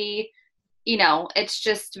 very, it's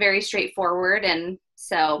just very straightforward, and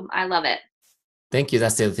so I love it. Thank you.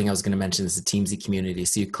 That's the other thing I was going to mention is the Teamzy community.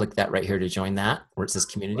 So you click that right here to join that where it says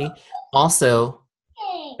community. Also,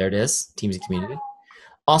 there it is, Teamzy community.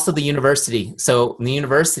 Also the university. So in the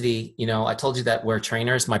university, I told you that we're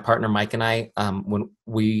trainers. My partner Mike and I, when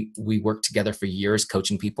we worked together for years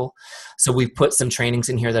coaching people. So we've put some trainings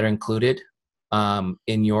in here that are included even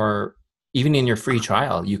in your free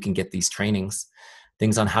trial. You can get these trainings,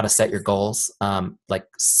 things on how to set your goals, like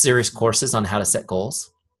serious courses on how to set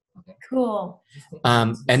goals. Cool.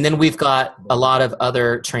 And then we've got a lot of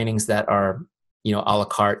other trainings that are, a la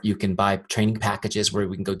carte. You can buy training packages where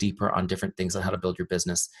we can go deeper on different things on how to build your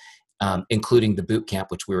business, including the boot camp,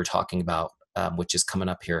 which we were talking about, which is coming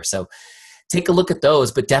up here. So take a look at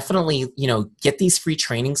those, but definitely, get these free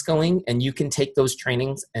trainings going, and you can take those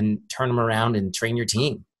trainings and turn them around and train your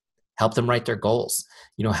team, help them write their goals,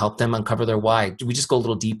 help them uncover their why. We just go a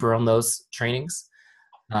little deeper on those trainings.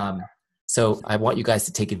 So I want you guys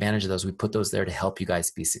to take advantage of those. We put those there to help you guys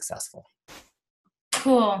be successful.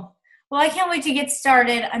 Cool. Well, I can't wait to get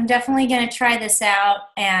started. I'm definitely going to try this out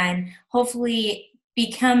and hopefully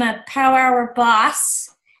become a Power Hour boss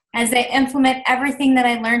as I implement everything that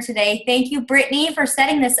I learned today. Thank you, Brittany, for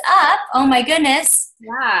setting this up. Oh my goodness.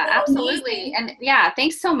 Yeah, absolutely. And yeah,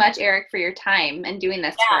 thanks so much, Eric, for your time and doing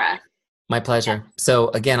this for us. My pleasure. So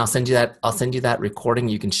again, I'll send you that recording.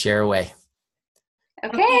 You can share away.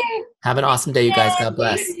 Okay. Have an awesome day, you guys. God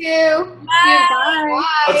bless. Thank you. Bye.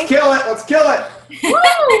 Let's kill it. Let's kill it.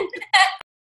 Woo!